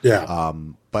 Yeah.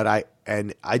 But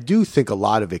I do think a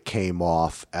lot of it came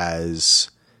off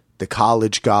as the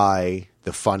college guy,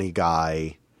 the funny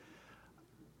guy,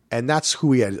 and that's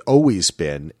who he had always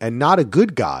been, and not a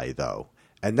good guy though.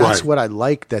 And that's what I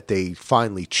like, that they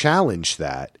finally challenged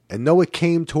that. And though it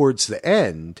came towards the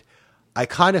end, I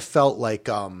kind of felt like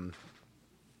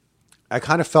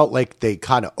they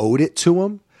kind of owed it to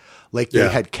him. Like they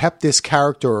had kept this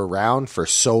character around for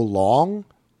so long.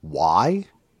 Why?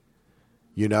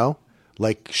 You know,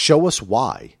 like show us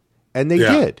why. And they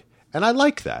did. And I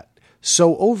like that.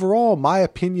 So overall, my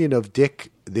opinion of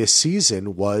Dick this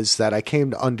season was that I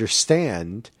came to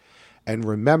understand and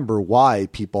remember why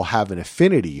people have an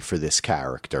affinity for this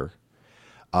character,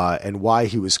 and why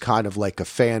he was kind of like a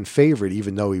fan favorite,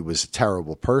 even though he was a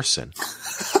terrible person.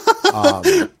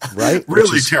 Right?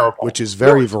 Really terrible. Which is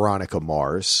very Veronica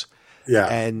Mars. Yeah.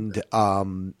 And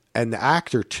the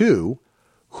actor too,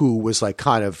 who was like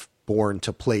kind of born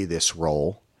to play this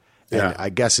role, and I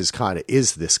guess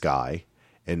is this guy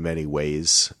in many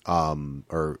ways.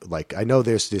 Or like, I know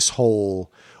there's this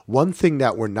whole one thing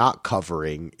that we're not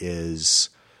covering is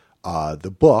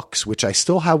the books, which I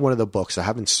still have one of the books. I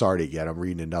haven't started yet. I'm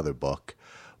reading another book,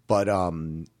 but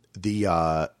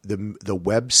the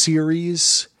web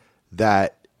series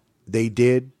that they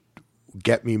did,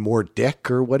 Get Me More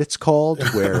Dick, or what it's called,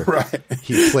 where right.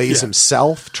 he plays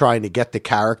himself trying to get the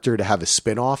character to have a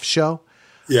spin-off show.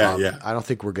 Yeah. I don't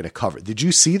think we're going to cover it. Did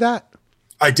you see that?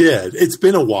 I did. It's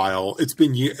been a while.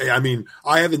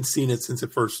 I haven't seen it since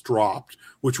it first dropped,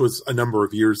 which was a number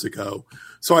of years ago.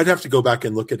 So I'd have to go back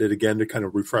and look at it again to kind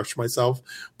of refresh myself.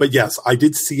 But yes, I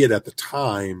did see it at the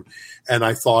time, and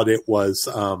I thought it was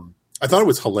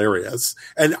hilarious.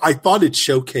 And I thought it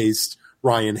showcased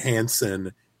Ryan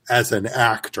Hansen as an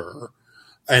actor,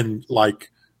 and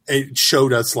like it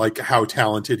showed us like how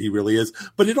talented he really is,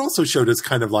 but it also showed us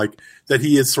kind of like that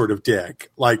he is sort of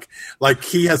Dick, like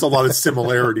he has a lot of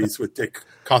similarities with Dick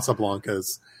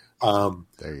Casablancas.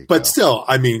 But still,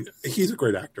 I mean, he's a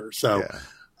great actor. So,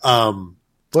 go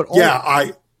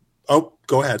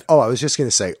ahead. Oh, I was just going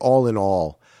to say, all in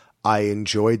all, I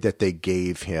enjoyed that they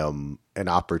gave him an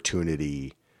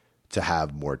opportunity to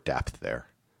have more depth there.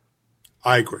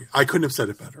 I agree. I couldn't have said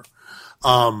it better.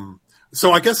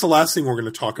 So I guess the last thing we're going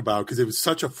to talk about, because it was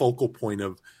such a focal point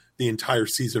of the entire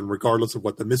season, regardless of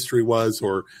what the mystery was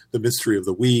or the mystery of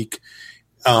the week.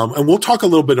 And we'll talk a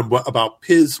little bit about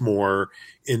Piz more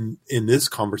in this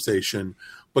conversation,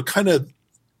 but kind of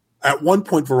at one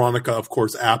point, Veronica, of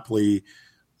course, aptly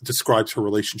describes her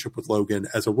relationship with Logan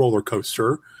as a roller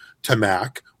coaster to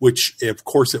Mac, which of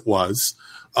course it was.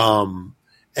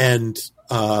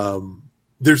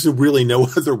 There's really no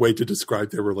other way to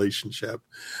describe their relationship.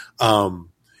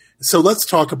 So let's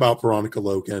talk about Veronica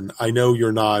Logan. I know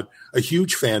you're not a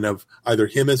huge fan of either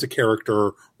him as a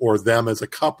character or them as a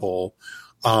couple,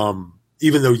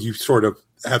 even though you sort of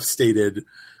have stated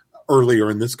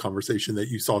earlier in this conversation that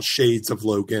you saw shades of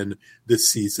Logan this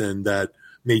season that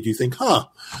made you think, but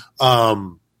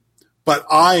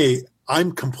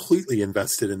I'm completely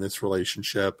invested in this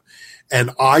relationship, and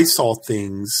I saw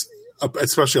things,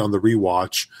 especially on the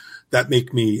rewatch, that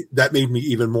made me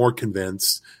even more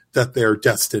convinced that they're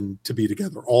destined to be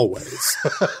together always.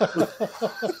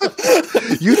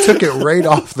 You took it right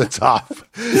off the top.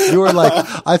 You were like,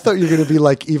 I thought you were going to be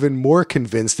like even more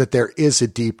convinced that there is a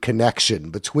deep connection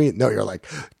between. No, you're like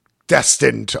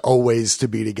destined to always to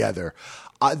be together.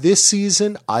 This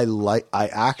season,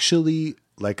 actually,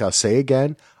 like I'll say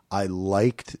again, I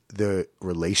liked the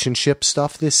relationship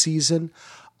stuff this season.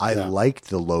 I liked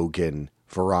the Logan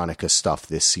Veronica stuff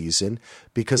this season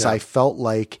because I felt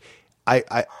like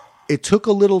it took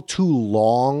a little too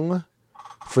long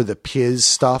for the Piz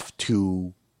stuff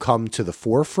to come to the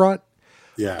forefront.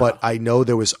 Yeah. But I know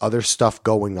there was other stuff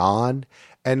going on.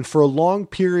 And for a long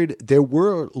period, there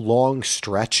were long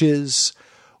stretches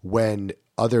when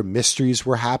other mysteries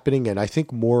were happening. And I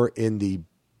think more in the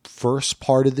first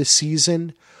part of the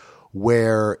season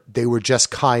where they were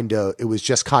just it was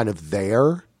just kind of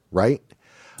there. Right.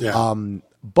 Yeah.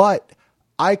 But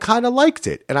I kind of liked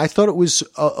it, and I thought it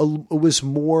was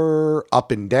more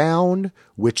up and down,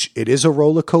 which it is a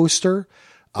roller coaster.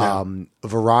 Yeah.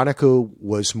 Veronica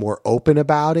was more open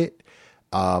about it.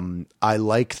 I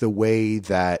like the way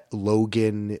that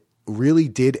Logan really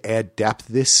did add depth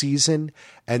this season,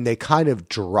 and they kind of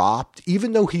dropped,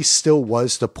 even though he still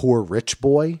was the poor rich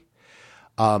boy.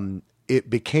 It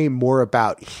became more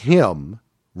about him,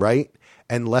 right?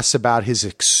 And less about his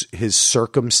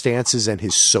circumstances and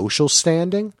his social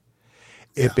standing.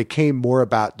 It became more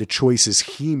about the choices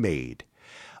he made.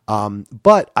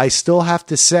 But I still have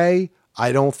to say,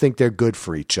 I don't think they're good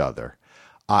for each other.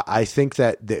 I think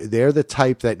that they're the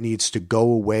type that needs to go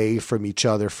away from each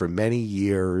other for many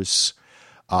years,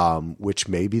 which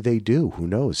maybe they do. Who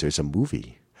knows? There's a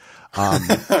movie.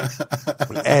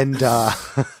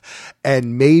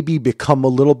 And maybe become a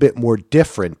little bit more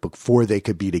different before they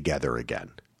could be together again.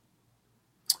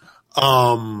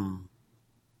 I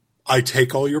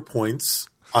take all your points.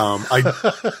 I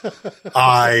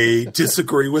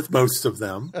disagree with most of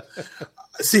them.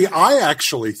 See, I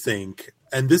actually think,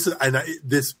 and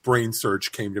this brain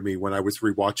surge came to me when I was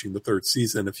rewatching the third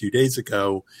season a few days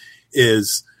ago,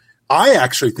 is I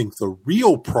actually think the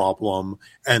real problem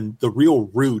and the real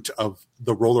root of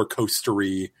the roller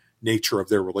coastery nature of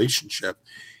their relationship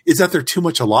is that they're too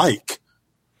much alike.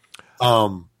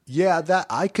 Yeah, that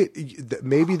I could,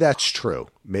 maybe that's true.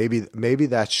 Maybe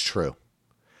that's true.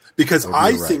 Because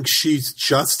I think she's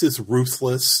just as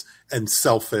ruthless and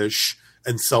selfish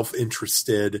and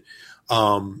self-interested,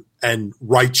 and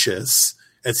righteous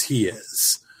as he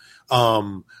is.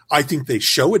 I think they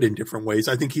show it in different ways.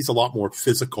 I think he's a lot more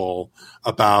physical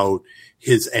about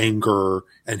his anger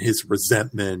and his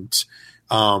resentment.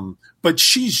 But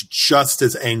she's just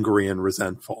as angry and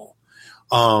resentful.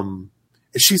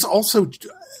 She's also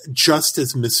just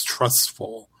as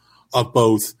mistrustful of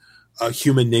both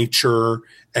human nature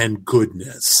and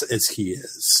goodness as he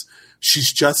is.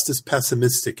 She's just as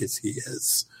pessimistic as he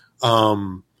is.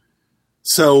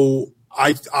 So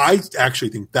I actually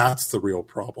think that's the real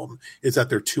problem, is that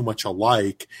they're too much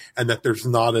alike and that there's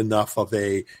not enough of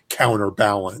a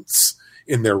counterbalance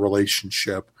in their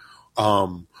relationship,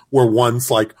 where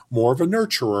one's like more of a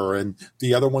nurturer and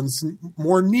the other one's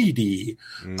more needy.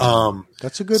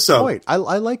 That's a good point. I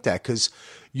like that, because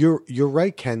you're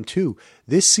right, Ken, too.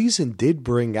 This season did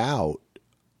bring out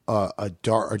a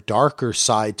darker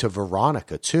side to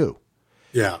Veronica too.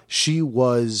 Yeah, she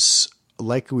was,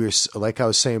 like I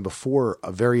was saying before,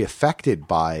 very affected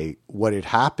by what had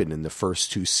happened in the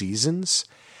first 2 seasons.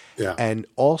 Yeah, and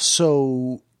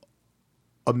also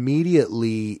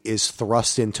immediately is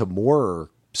thrust into more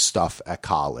stuff at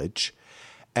college,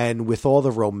 and with all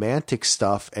the romantic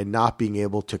stuff and not being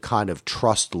able to kind of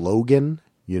trust Logan,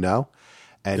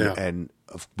 and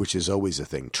which is always a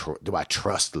thing. Do I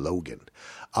trust Logan?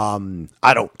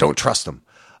 I don't trust him.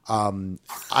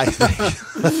 I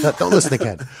think, don't listen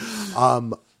again.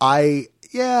 I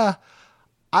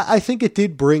think it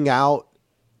did bring out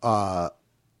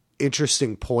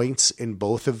interesting points in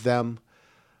both of them.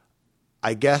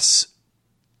 I guess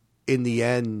in the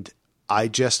end, I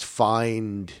just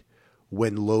find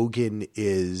when Logan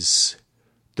is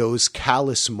those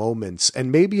callous moments,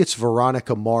 and maybe it's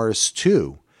Veronica Mars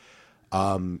too.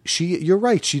 You're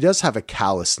right. She does have a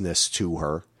callousness to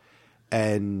her,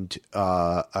 and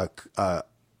a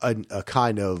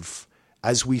kind of,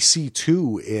 as we see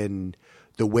too in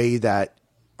the way that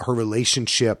her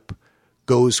relationship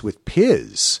goes with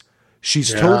Piz.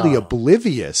 She's totally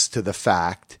oblivious to the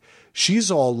fact.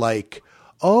 She's all like,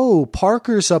 oh,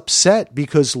 Parker's upset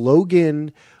because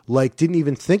Logan didn't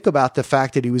even think about the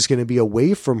fact that he was going to be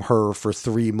away from her for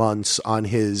 3 months on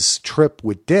his trip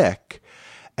with Dick.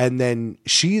 And then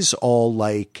she's all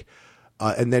like,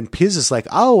 and then Piz is like,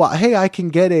 oh, hey, I can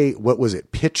get what was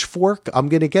it? Pitchfork. I'm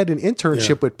going to get an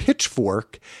internship with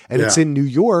Pitchfork, and it's in New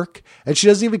York. And she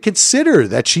doesn't even consider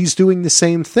that she's doing the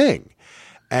same thing.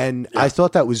 And I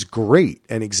thought that was great.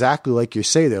 And exactly like you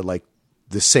say, they're like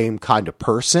the same kind of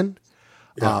person.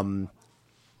 Yeah.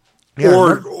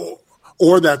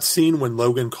 Or that scene when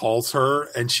Logan calls her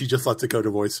and she just lets it go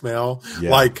to voicemail,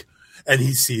 and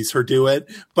he sees her do it.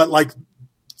 But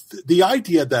the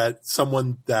idea that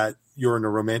someone that you're in a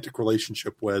romantic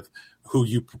relationship with, who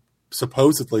you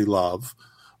supposedly love,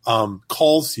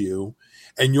 calls you,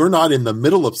 and you're not in the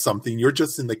middle of something, you're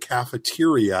just in the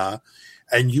cafeteria,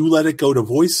 and you let it go to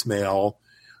voicemail.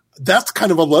 That's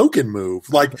kind of a Logan move.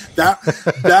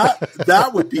 That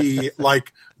would be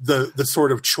like the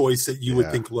sort of choice that you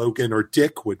would think Logan or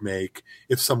Dick would make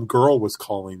if some girl was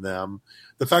calling them.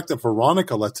 The fact that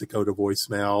Veronica lets it go to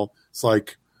voicemail, it's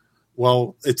like,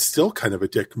 well, it's still kind of a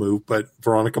dick move, but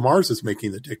Veronica Mars is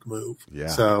making the dick move.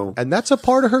 Yeah. And that's a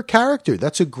part of her character.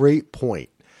 That's a great point.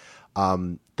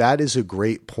 That is a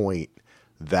great point,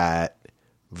 that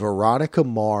Veronica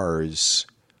Mars,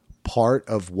 part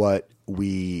of what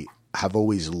we have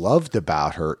always loved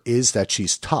about her is that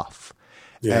she's tough.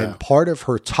 Yeah. And part of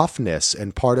her toughness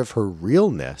and part of her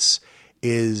realness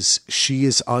is she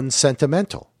is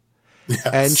unsentimental. Yes.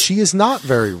 And she is not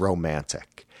very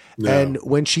romantic. No. And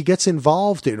when she gets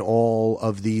involved in all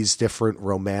of these different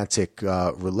romantic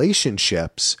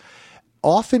relationships,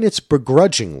 often it's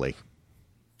begrudgingly.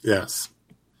 Yes.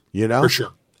 For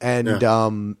sure.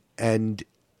 And and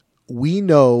we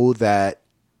know that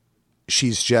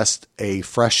she's just a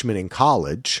freshman in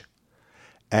college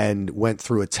and went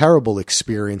through a terrible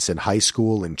experience in high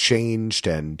school and changed.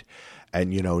 And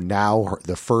now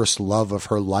the first love of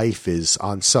her life is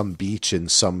on some beach in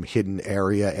some hidden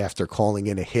area after calling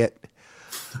in a hit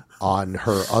on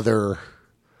her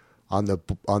on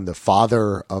the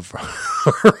father of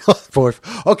her.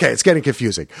 Okay. It's getting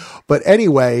confusing, but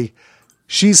anyway,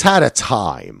 she's had a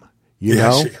time. She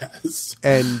has.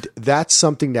 And that's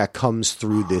something that comes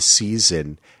through this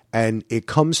season, and it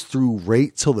comes through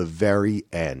right till the very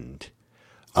end.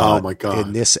 Oh my God.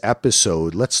 In this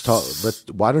episode,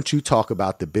 why don't you talk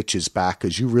about the bitches back?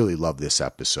 Cause you really love this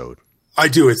episode. I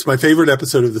do. It's my favorite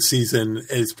episode of the season.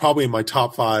 It's probably in my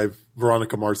top 5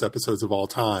 Veronica Mars episodes of all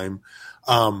time.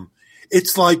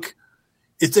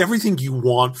 It's everything you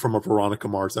want from a Veronica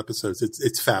Mars episode.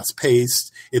 It's fast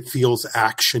paced. It feels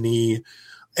actiony,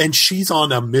 and she's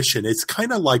on a mission. It's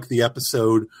kind of like the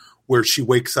episode where she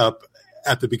wakes up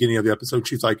at the beginning of the episode.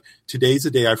 She's like, today's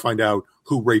the day I find out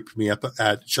who raped me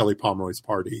at Shelley Pomeroy's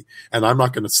party. And I'm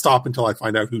not going to stop until I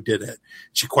find out who did it.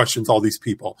 She questions all these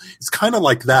people. It's kind of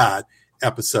like that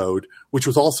episode, which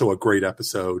was also a great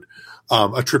episode,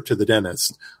 A Trip to the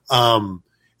Dentist.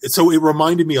 So it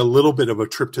reminded me a little bit of A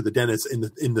Trip to the Dentist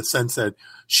in the sense that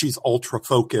she's ultra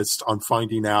focused on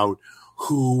finding out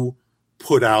who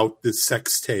put out this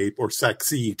sex tape or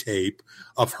sexy tape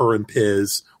of her and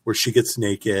Piz where she gets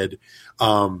naked.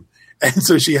 And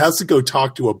so she has to go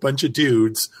talk to a bunch of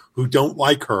dudes who don't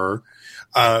like her.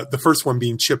 The first one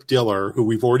being Chip Diller, who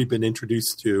we've already been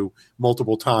introduced to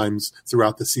multiple times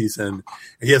throughout the season.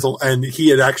 And he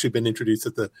had actually been introduced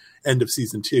at the end of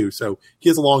season 2. So he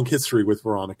has a long history with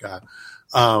Veronica.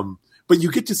 But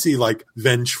you get to see like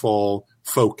vengeful,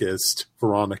 focused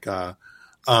Veronica.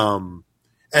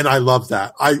 And I love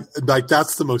that.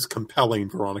 That's the most compelling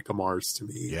Veronica Mars to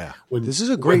me. Yeah. This is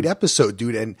a great episode,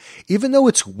 dude. And even though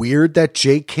it's weird that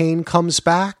Jake Kane comes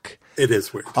back, it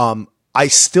is weird. I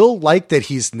still like that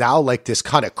he's now like this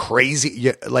kind of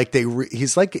crazy, like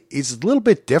he's a little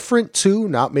bit different too,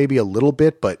 not maybe a little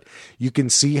bit, but you can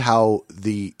see how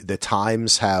the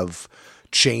times have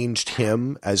changed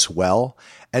him as well.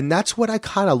 And that's what I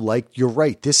kind of liked. You're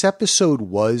right. This episode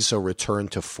was a return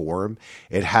to form.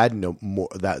 It had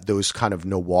those kind of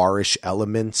noirish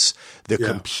elements. The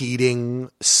competing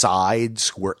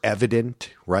sides were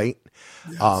evident, right?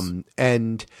 Yes.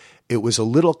 And it was a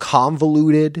little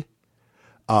convoluted.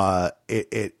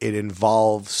 It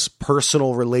involves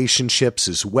personal relationships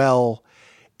as well.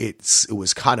 It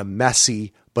was kind of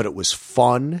messy, but it was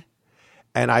fun,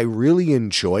 and I really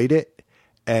enjoyed it.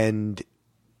 And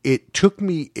it took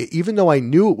me, even though I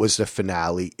knew it was the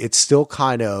finale, it still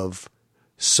kind of,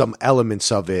 some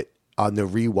elements of it on the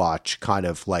rewatch kind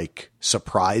of like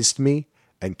surprised me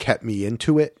and kept me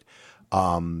into it.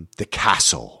 The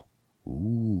castle.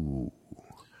 Ooh.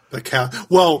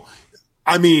 Well,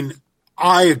 I mean,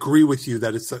 I agree with you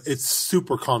that it's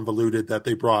super convoluted that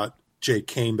they brought Jake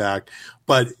Kane back,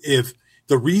 but if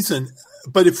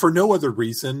for no other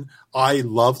reason, I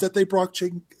love that they brought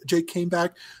Jake Kane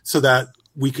back so that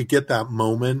we could get that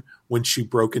moment when she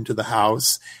broke into the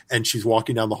house and she's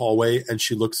walking down the hallway and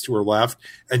she looks to her left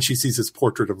and she sees this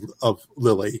portrait of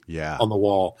Lily on the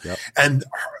wall. Yep. And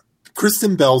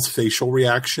Kristen Bell's facial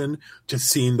reaction to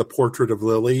seeing the portrait of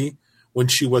Lily when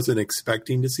she wasn't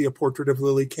expecting to see a portrait of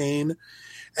Lily Kane,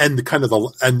 and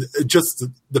just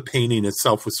the painting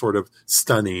itself was sort of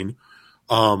stunning.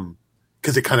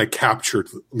 Cause it kind of captured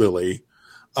Lily.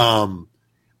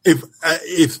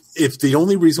 If the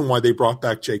only reason why they brought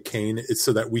back Jake Kane is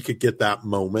so that we could get that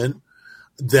moment,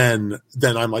 then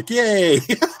I'm like, yay.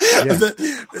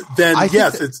 It's.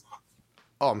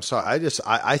 Oh, I'm sorry.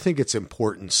 I think it's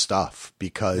important stuff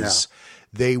because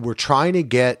they were trying to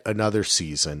get another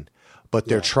season, but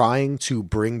they're trying to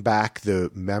bring back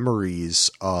the memories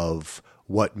of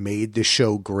what made the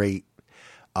show great.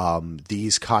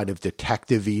 These kind of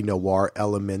detective-y noir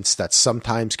elements that's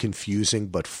sometimes confusing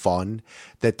but fun,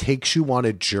 that takes you on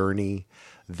a journey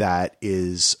that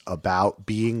is about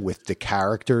being with the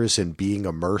characters and being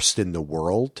immersed in the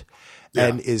world,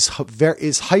 and is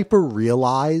hyper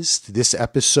realized. This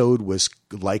episode was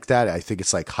like that. I think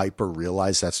it's like hyper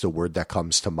realized. That's the word that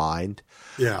comes to mind.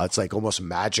 Yeah, it's like almost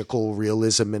magical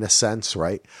realism in a sense,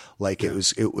 right? Like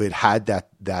it had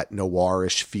that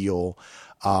noirish feel.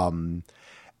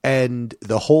 And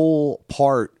the whole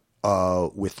part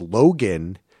with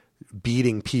Logan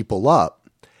beating people up,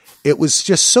 it was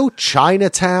just so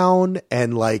Chinatown,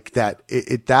 and like that.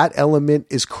 That element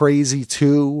is crazy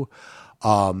too.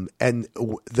 And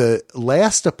the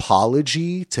last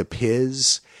apology to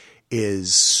Piz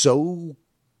is so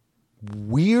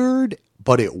weird,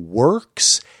 but it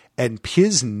works. And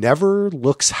Piz never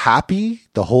looks happy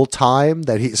the whole time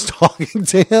that he's talking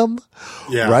to him.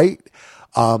 Yeah. Right.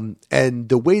 And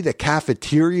the way the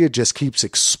cafeteria just keeps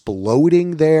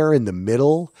exploding there in the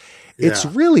middle, it's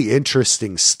really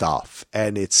interesting stuff.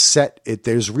 And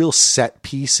there's real set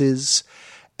pieces.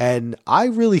 And I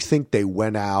really think they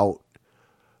went out,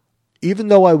 even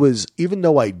though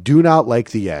I do not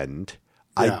like the end,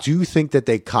 I do think that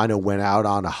they kind of went out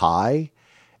on a high.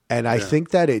 And I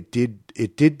think that it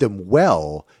did them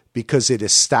well because it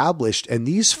established, and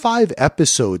these 5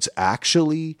 episodes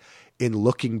actually, in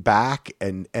looking back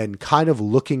and kind of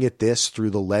looking at this through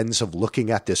the lens of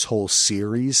looking at this whole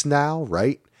series now,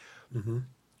 right? Mm-hmm.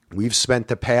 We've spent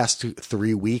the past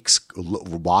 3 weeks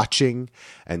watching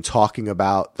and talking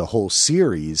about the whole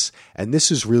series, and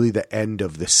this is really the end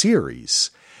of the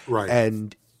series. Right.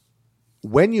 And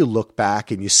when you look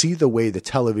back and you see the way the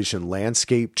television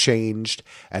landscape changed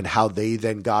and how they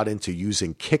then got into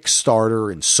using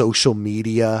Kickstarter and social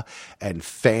media and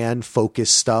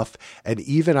fan-focused stuff, and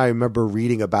even I remember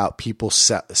reading about people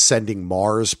sending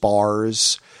Mars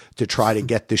bars to try to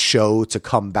get the show to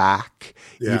come back,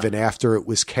 even after it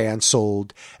was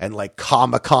canceled, and like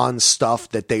Comic-Con stuff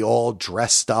that they all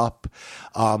dressed up,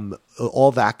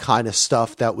 all that kind of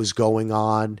stuff that was going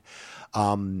on.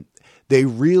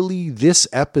 This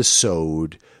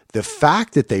episode, the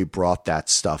fact that they brought that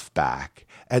stuff back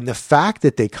and the fact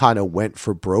that they kind of went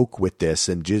for broke with this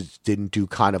and just didn't do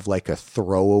kind of like a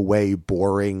throwaway,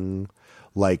 boring,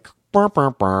 like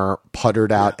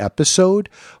puttered out episode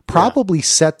probably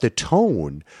set the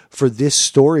tone for this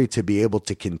story to be able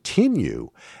to continue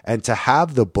and to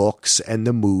have the books and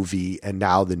the movie and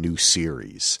now the new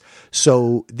series.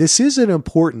 So this is an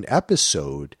important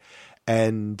episode,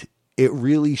 and it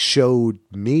really showed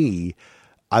me,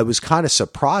 I was kind of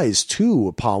surprised too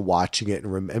upon watching it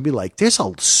and be like, there's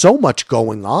so much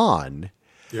going on.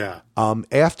 Yeah.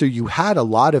 After you had a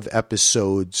lot of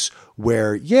episodes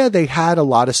where, they had a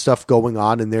lot of stuff going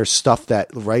on, and there's stuff that,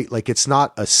 right, like it's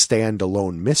not a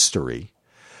standalone mystery,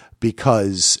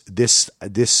 because this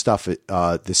stuff,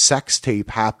 the sex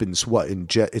tape happens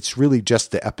it's really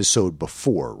just the episode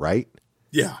before, right?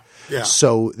 Yeah. Yeah.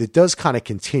 So it does kind of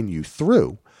continue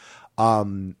through.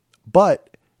 But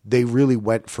they really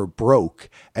went for broke,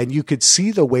 and you could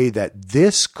see the way that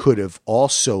this could have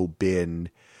also been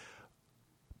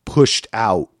pushed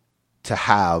out to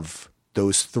have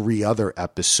those 3 other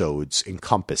episodes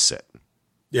encompass it.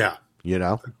 Yeah. You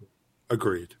know?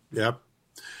 Agreed. Yep.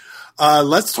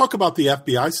 Let's talk about the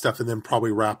FBI stuff and then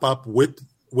probably wrap up with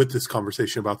this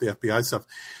conversation about the FBI stuff.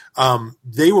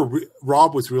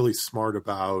 Rob was really smart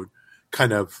about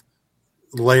kind of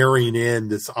layering in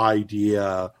this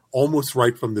idea almost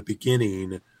right from the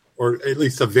beginning, or at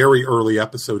least a very early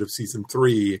episode of season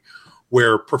 3,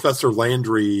 where Professor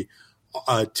Landry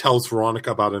tells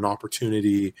Veronica about an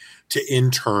opportunity to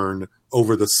intern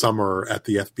over the summer at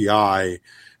the FBI,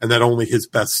 and that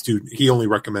he only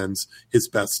recommends his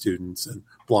best students and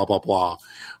blah, blah, blah.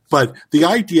 But the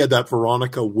idea that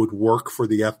Veronica would work for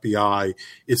the FBI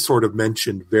is sort of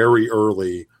mentioned very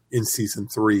early in season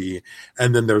 3.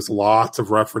 And then there's lots of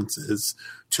references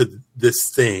to this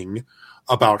thing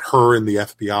about her and the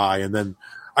FBI. And then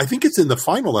I think it's in the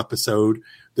final episode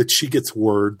that she gets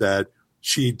word that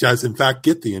she does in fact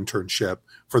get the internship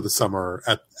for the summer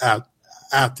at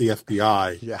the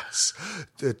FBI. Yes.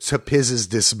 To Piz's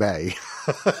dismay.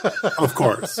 Of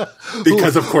course.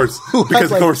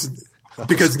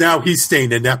 Because now he's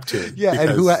staying in Neptune. Yeah, and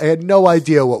who had no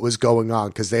idea what was going on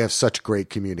because they have such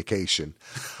great communication.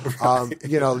 Right.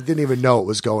 Didn't even know what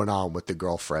was going on with the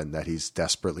girlfriend that he's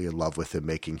desperately in love with and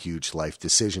making huge life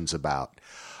decisions about.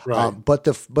 Right. But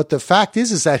the fact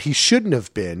is that he shouldn't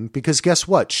have been, because guess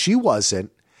what? She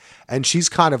wasn't, and she's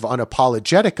kind of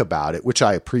unapologetic about it, which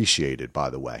I appreciated, by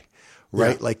the way.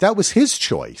 Right? Yeah. Like that was his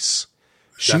choice.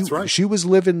 That's right. She was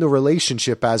living the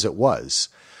relationship as it was.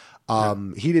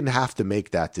 He didn't have to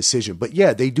make that decision. But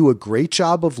yeah, they do a great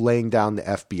job of laying down the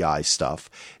FBI stuff.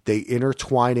 They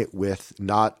intertwine it with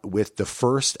the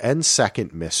first and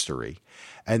second mystery.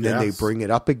 And then they bring it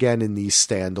up again in these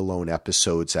standalone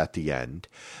episodes at the end.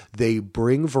 They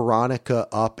bring Veronica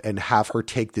up and have her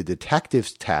take the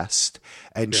detective test,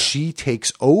 and she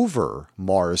takes over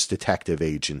Mars Detective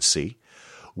Agency,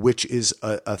 which is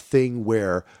a thing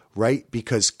where, right,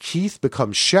 because Keith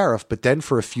becomes sheriff, but then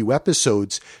for a few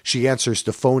episodes, she answers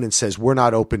the phone and says, "We're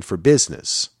not open for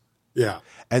business." Yeah.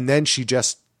 And then she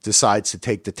just decides to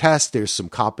take the test. There's some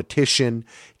competition.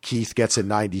 Keith gets a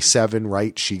 97,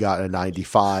 right? She got a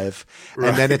 95. Right.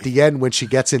 And then at the end, when she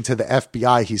gets into the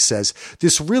FBI, he says,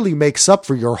 "This really makes up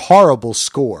for your horrible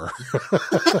score,"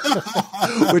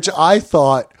 which I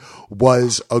thought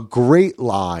was a great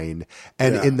line.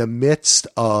 And in the midst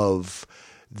of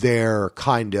they're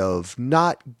kind of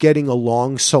not getting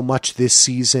along so much this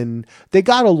season. They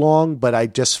got along, but I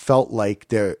just felt like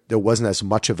there wasn't as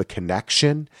much of a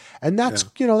connection. And that's,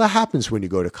 that happens when you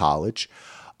go to college.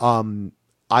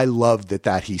 I loved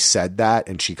that he said that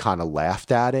and she kind of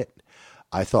laughed at it.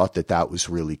 I thought that was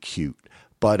really cute.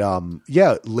 But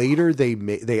later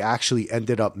they actually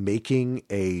ended up making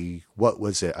a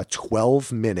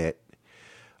 12-minute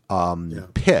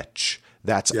pitch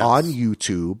that's on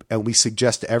YouTube, and we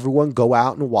suggest everyone go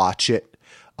out and watch it.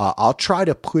 I'll try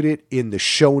to put it in the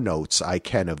show notes I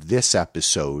can of this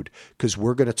episode, because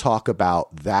we're going to talk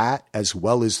about that as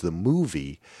well as the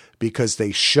movie, because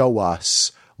they show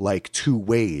us like two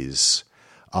ways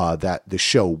that the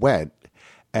show went.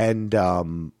 And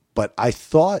but I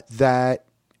thought that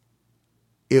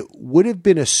it would have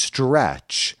been a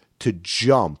stretch to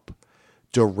jump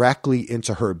directly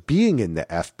into her being in the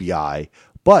FBI,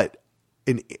 but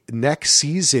in next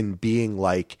season being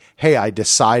like, hey, I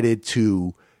decided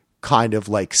to kind of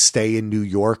like stay in New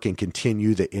York and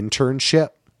continue the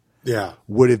internship. Yeah.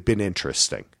 Would have been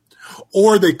interesting.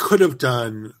 Or they could have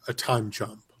done a time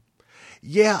jump.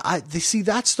 Yeah, see,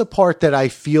 that's the part that I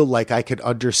feel like I could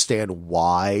understand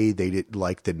why they did,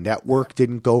 like the network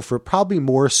didn't go for it. Probably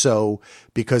more so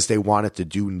because they wanted to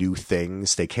do new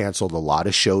things. They canceled a lot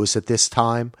of shows at this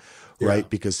time, right?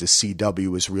 Because the CW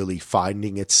was really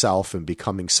finding itself and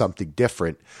becoming something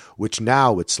different, which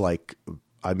now it's like,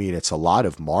 I mean, it's a lot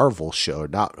of Marvel show,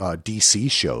 not DC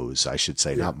shows, I should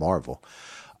say, not Marvel.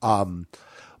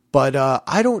 But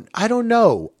I don't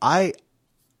know.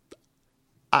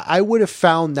 I would have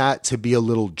found that to be a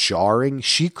little jarring.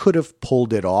 She could have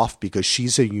pulled it off because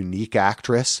she's a unique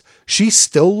actress. She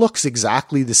still looks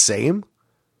exactly the same.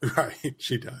 Right,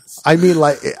 she does. I mean,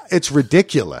 like, it's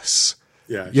ridiculous.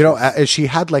 Yeah. You know, and she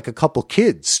had like a couple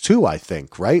kids too, I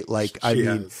think, right? Like, I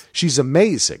mean, she's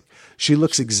amazing. She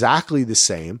looks exactly the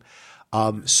same.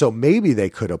 So maybe they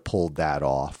could have pulled that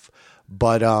off.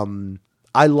 But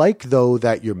I like, though,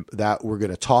 that we're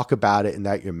going to talk about it and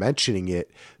that you're mentioning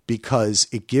it, because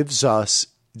it gives us,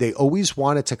 they always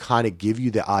wanted to kind of give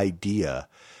you the idea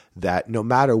that no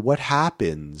matter what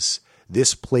happens,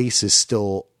 this place is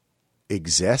still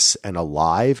exists and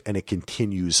alive, and it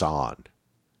continues on.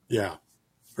 Yeah,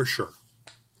 for sure.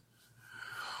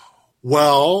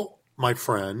 Well, my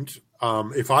friend,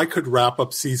 if I could wrap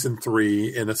up season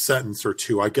 3 in a sentence or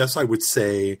two, I guess I would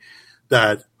say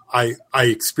that I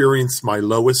experienced my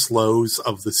lowest lows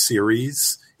of the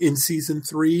series in season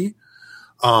 3.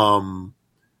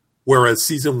 Whereas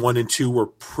season 1 and 2 were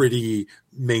pretty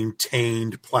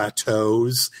maintained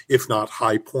plateaus, if not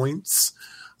high points.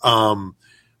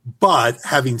 But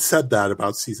having said that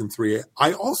about season 3,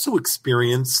 I also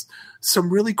experienced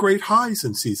some really great highs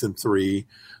in season 3,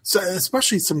 so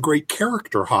especially some great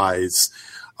character highs.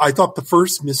 I thought the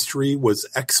first mystery was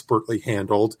expertly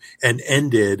handled and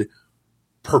ended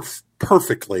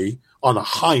perfectly on a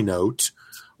high note,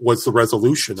 was the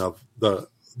resolution of the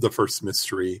first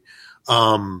mystery.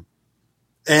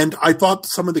 And I thought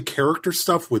some of the character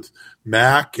stuff with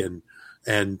Mac and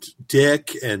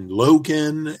Dick and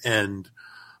Logan and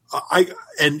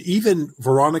even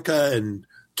Veronica and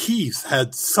Keith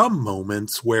had some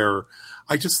moments where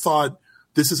I just thought,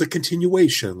 this is a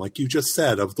continuation, like you just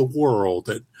said, of the world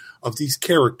and of these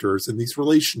characters and these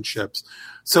relationships.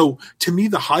 So to me,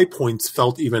 the high points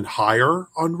felt even higher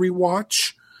on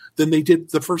rewatch than they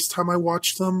did the first time I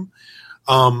watched them.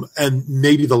 And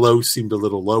maybe the lows seemed a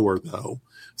little lower though.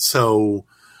 So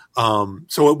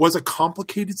it was a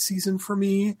complicated season for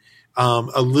me,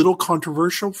 a little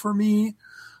controversial for me,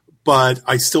 but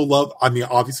I still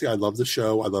obviously I love the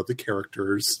show. I love the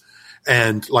characters.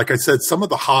 And like I said, some of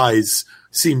the highs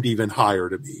seemed even higher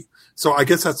to me. So I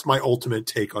guess that's my ultimate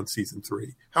take on season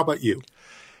 3. How about you?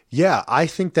 Yeah, I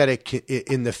think that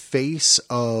in the face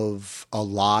of a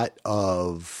lot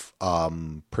of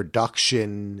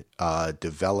production,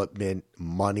 development,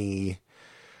 money,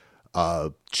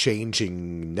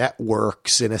 changing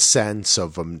networks in a sense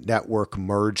of a network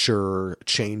merger,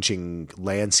 changing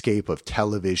landscape of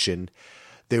television,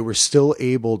 they were still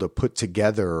able to put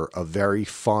together a very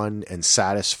fun and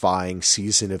satisfying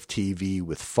season of TV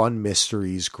with fun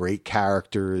mysteries, great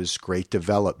characters, great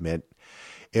development.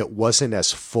 It wasn't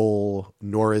as full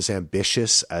nor as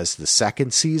ambitious as the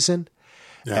second season.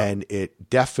 Yeah. And it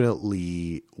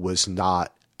definitely was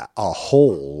not a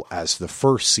whole as the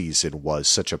first season was,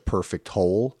 such a perfect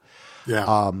whole.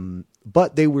 Yeah.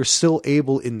 But they were still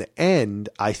able in the end,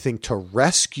 I think, to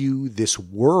rescue this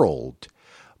world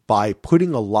by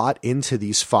putting a lot into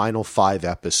these final 5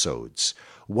 episodes.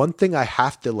 One thing I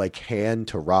have to hand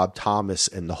to Rob Thomas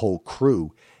and the whole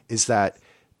crew is that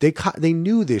they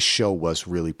knew this show was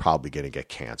really probably going to get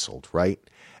canceled, right?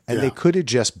 And they could have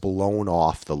just blown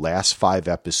off the last 5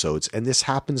 episodes. And this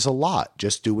happens a lot,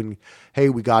 just doing, hey,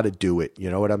 we got to do it.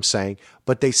 You know what I'm saying?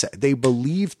 But they said they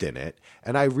believed in it.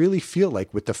 And I really feel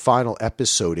like with the final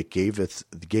episode, it gave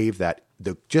that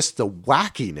just the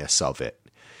wackiness of it.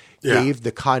 gave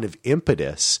the kind of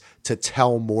impetus to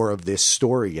tell more of this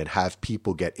story and have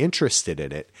people get interested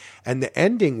in it. And the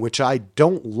ending, which I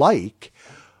don't like,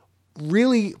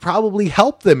 really probably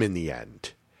helped them in the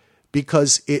end,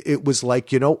 because it was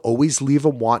like, always leave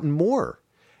them wanting more.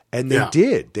 And they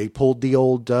did. They pulled the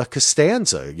old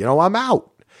Costanza, I'm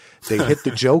out. They hit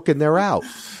the joke and they're out.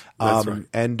 That's right.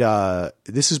 And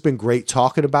this has been great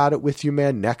talking about it with you,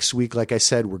 man. Next week, like I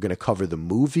said, we're going to cover the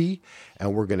movie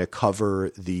and we're going to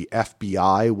cover the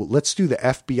FBI. Let's do the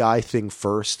FBI thing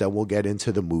first, then we'll get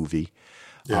into the movie.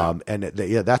 Yeah.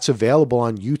 That's available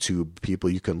on YouTube,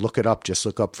 people. You can look it up. Just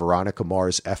look up Veronica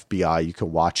Mars FBI. You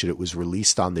can watch it. It was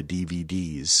released on the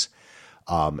DVDs.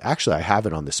 Actually, I have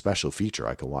it on the special feature.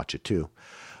 I can watch it too.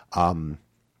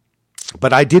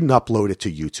 But I didn't upload it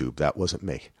to YouTube. That wasn't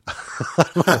me.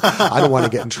 I don't want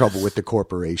to get in trouble with the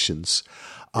corporations.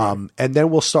 And then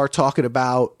we'll start talking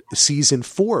about season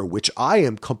 4, which I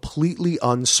am completely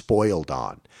unspoiled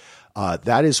on.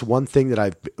 That is one thing that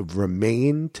I've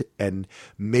remained, and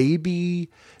maybe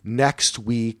next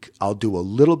week I'll do a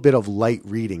little bit of light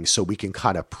reading so we can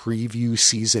kind of preview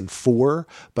season 4,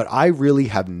 but I really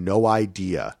have no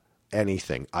idea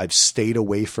anything. I've stayed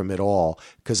away from it all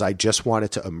because I just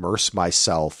wanted to immerse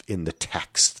myself in the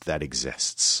text that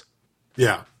exists.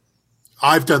 Yeah.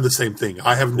 I've done the same thing.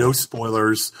 I have no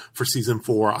spoilers for season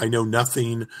 4. I know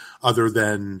nothing other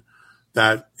than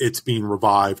that it's being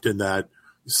revived and that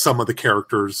some of the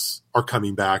characters are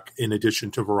coming back in addition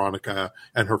to Veronica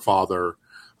and her father.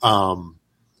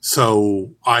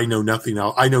 So I know nothing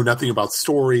else. I know nothing about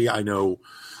story. I know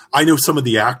some of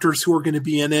the actors who are going to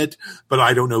be in it, but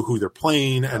I don't know who they're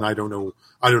playing, and I don't know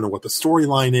what the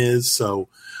storyline is. So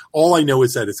all I know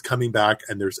is that it's coming back,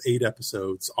 and there's 8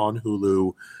 episodes on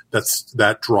Hulu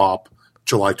that drop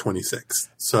July 26th.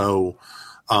 So,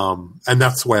 and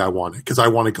that's the way I want it, because I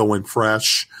want to go in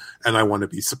fresh and I want to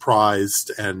be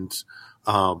surprised, and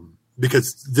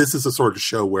because this is a sort of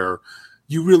show where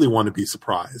you really want to be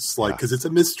surprised, because it's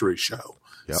a mystery show.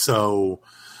 Yep. So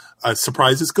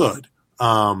surprise is good.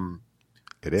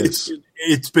 It is.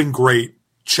 It's been great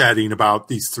chatting about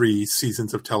these 3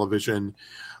 seasons of television.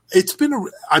 It's been,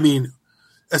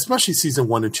 especially season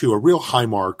 1 and 2, a real high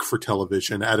mark for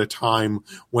television at a time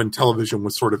when television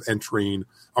was sort of entering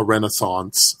a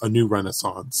renaissance, a new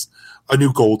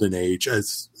golden age,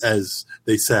 as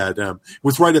they said. It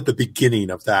was right at the beginning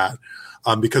of that,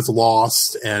 because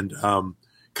Lost and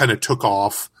kind of took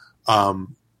off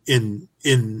in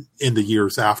the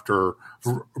years after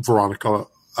Veronica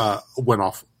went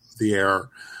off the air.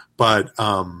 But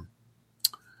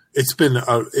it's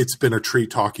been a treat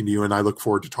talking to you, and I look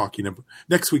forward to talking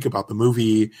next week about the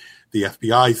movie, the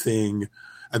FBI thing,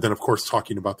 and then of course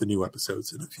talking about the new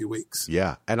episodes in a few weeks.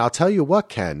 Yeah, and I'll tell you what,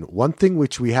 Ken, one thing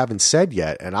which we haven't said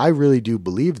yet, and I really do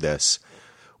believe this,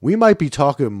 we might be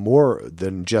talking more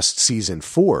than just season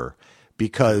 4.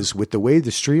 Because with the way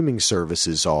the streaming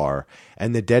services are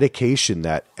and the dedication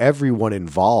that everyone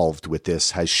involved with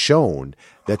this has shown,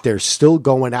 that they're still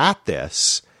going at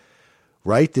this,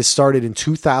 right? This started in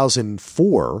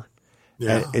 2004.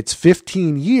 Yeah. And it's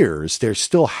 15 years. They're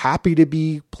still happy to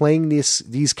be playing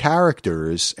these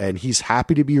characters, and he's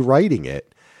happy to be writing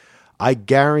it. I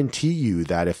guarantee you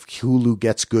that if Hulu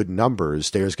gets good numbers,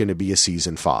 there's going to be a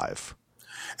season 5.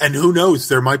 And who knows?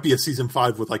 There might be a season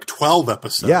 5 with 12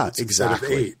 episodes. Yeah,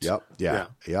 exactly. Instead of 8.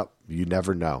 Yep. You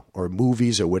never know. Or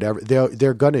movies or whatever.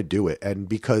 They're going to do it. And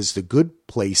because The Good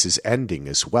Place is ending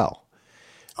as well.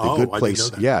 The Good Place. I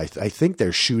didn't know that. Yeah, I think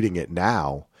they're shooting it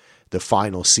now. The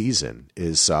final season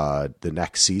is the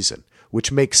next season,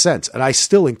 which makes sense. And I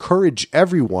still encourage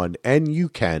everyone, and you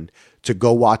can, to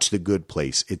go watch The Good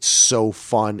Place. It's so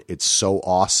fun. It's so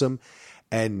awesome.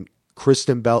 And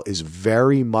Kristen Bell is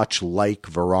very much like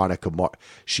Veronica Mars.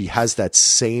 She has that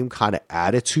same kind of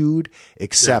attitude,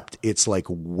 except it's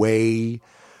way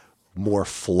more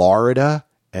Florida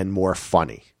and more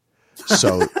funny.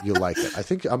 So you like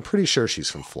it. I'm pretty sure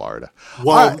she's from Florida.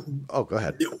 Well, go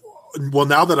ahead. Well,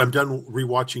 now that I'm done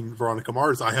rewatching Veronica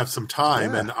Mars, I have some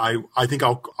time, and I think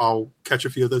I'll catch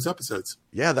a few of those episodes.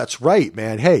 Yeah, that's right,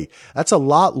 man. Hey, that's a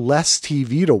lot less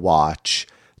TV to watch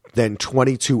than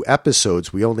 22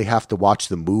 episodes. We only have to watch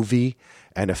the movie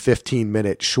and a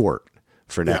 15-minute short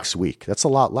for next week. That's a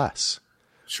lot less.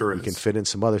 Sure is. We can fit in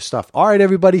some other stuff. All right,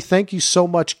 everybody. Thank you so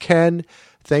much, Ken.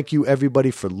 Thank you, everybody,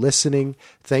 for listening.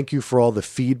 Thank you for all the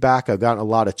feedback. I've gotten a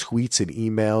lot of tweets and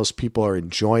emails. People are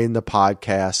enjoying the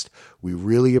podcast. We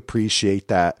really appreciate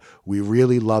that. We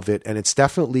really love it, and it's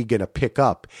definitely going to pick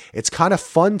up. It's kind of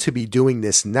fun to be doing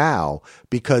this now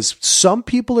because some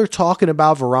people are talking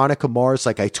about Veronica Mars.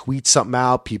 Like I tweet something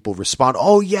out, people respond,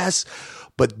 oh, yes.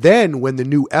 But then when the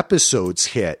new episodes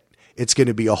hit, it's going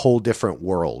to be a whole different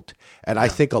world. And I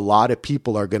think a lot of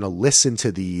people are going to listen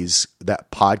to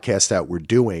that podcast that we're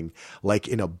doing, like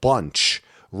in a bunch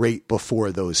right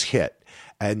before those hit.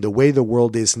 And the way the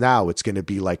world is now, it's going to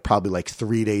be like probably like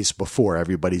 3 days before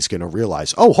everybody's going to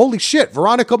realize, oh, holy shit,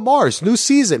 Veronica Mars, new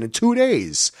season in 2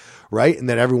 days, right? And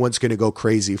then everyone's going to go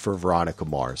crazy for Veronica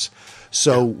Mars.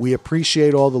 So we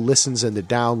appreciate all the listens and the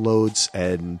downloads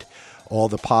and all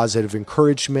the positive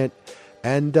encouragement.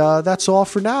 And that's all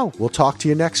for now. We'll talk to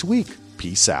you next week.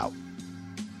 Peace out.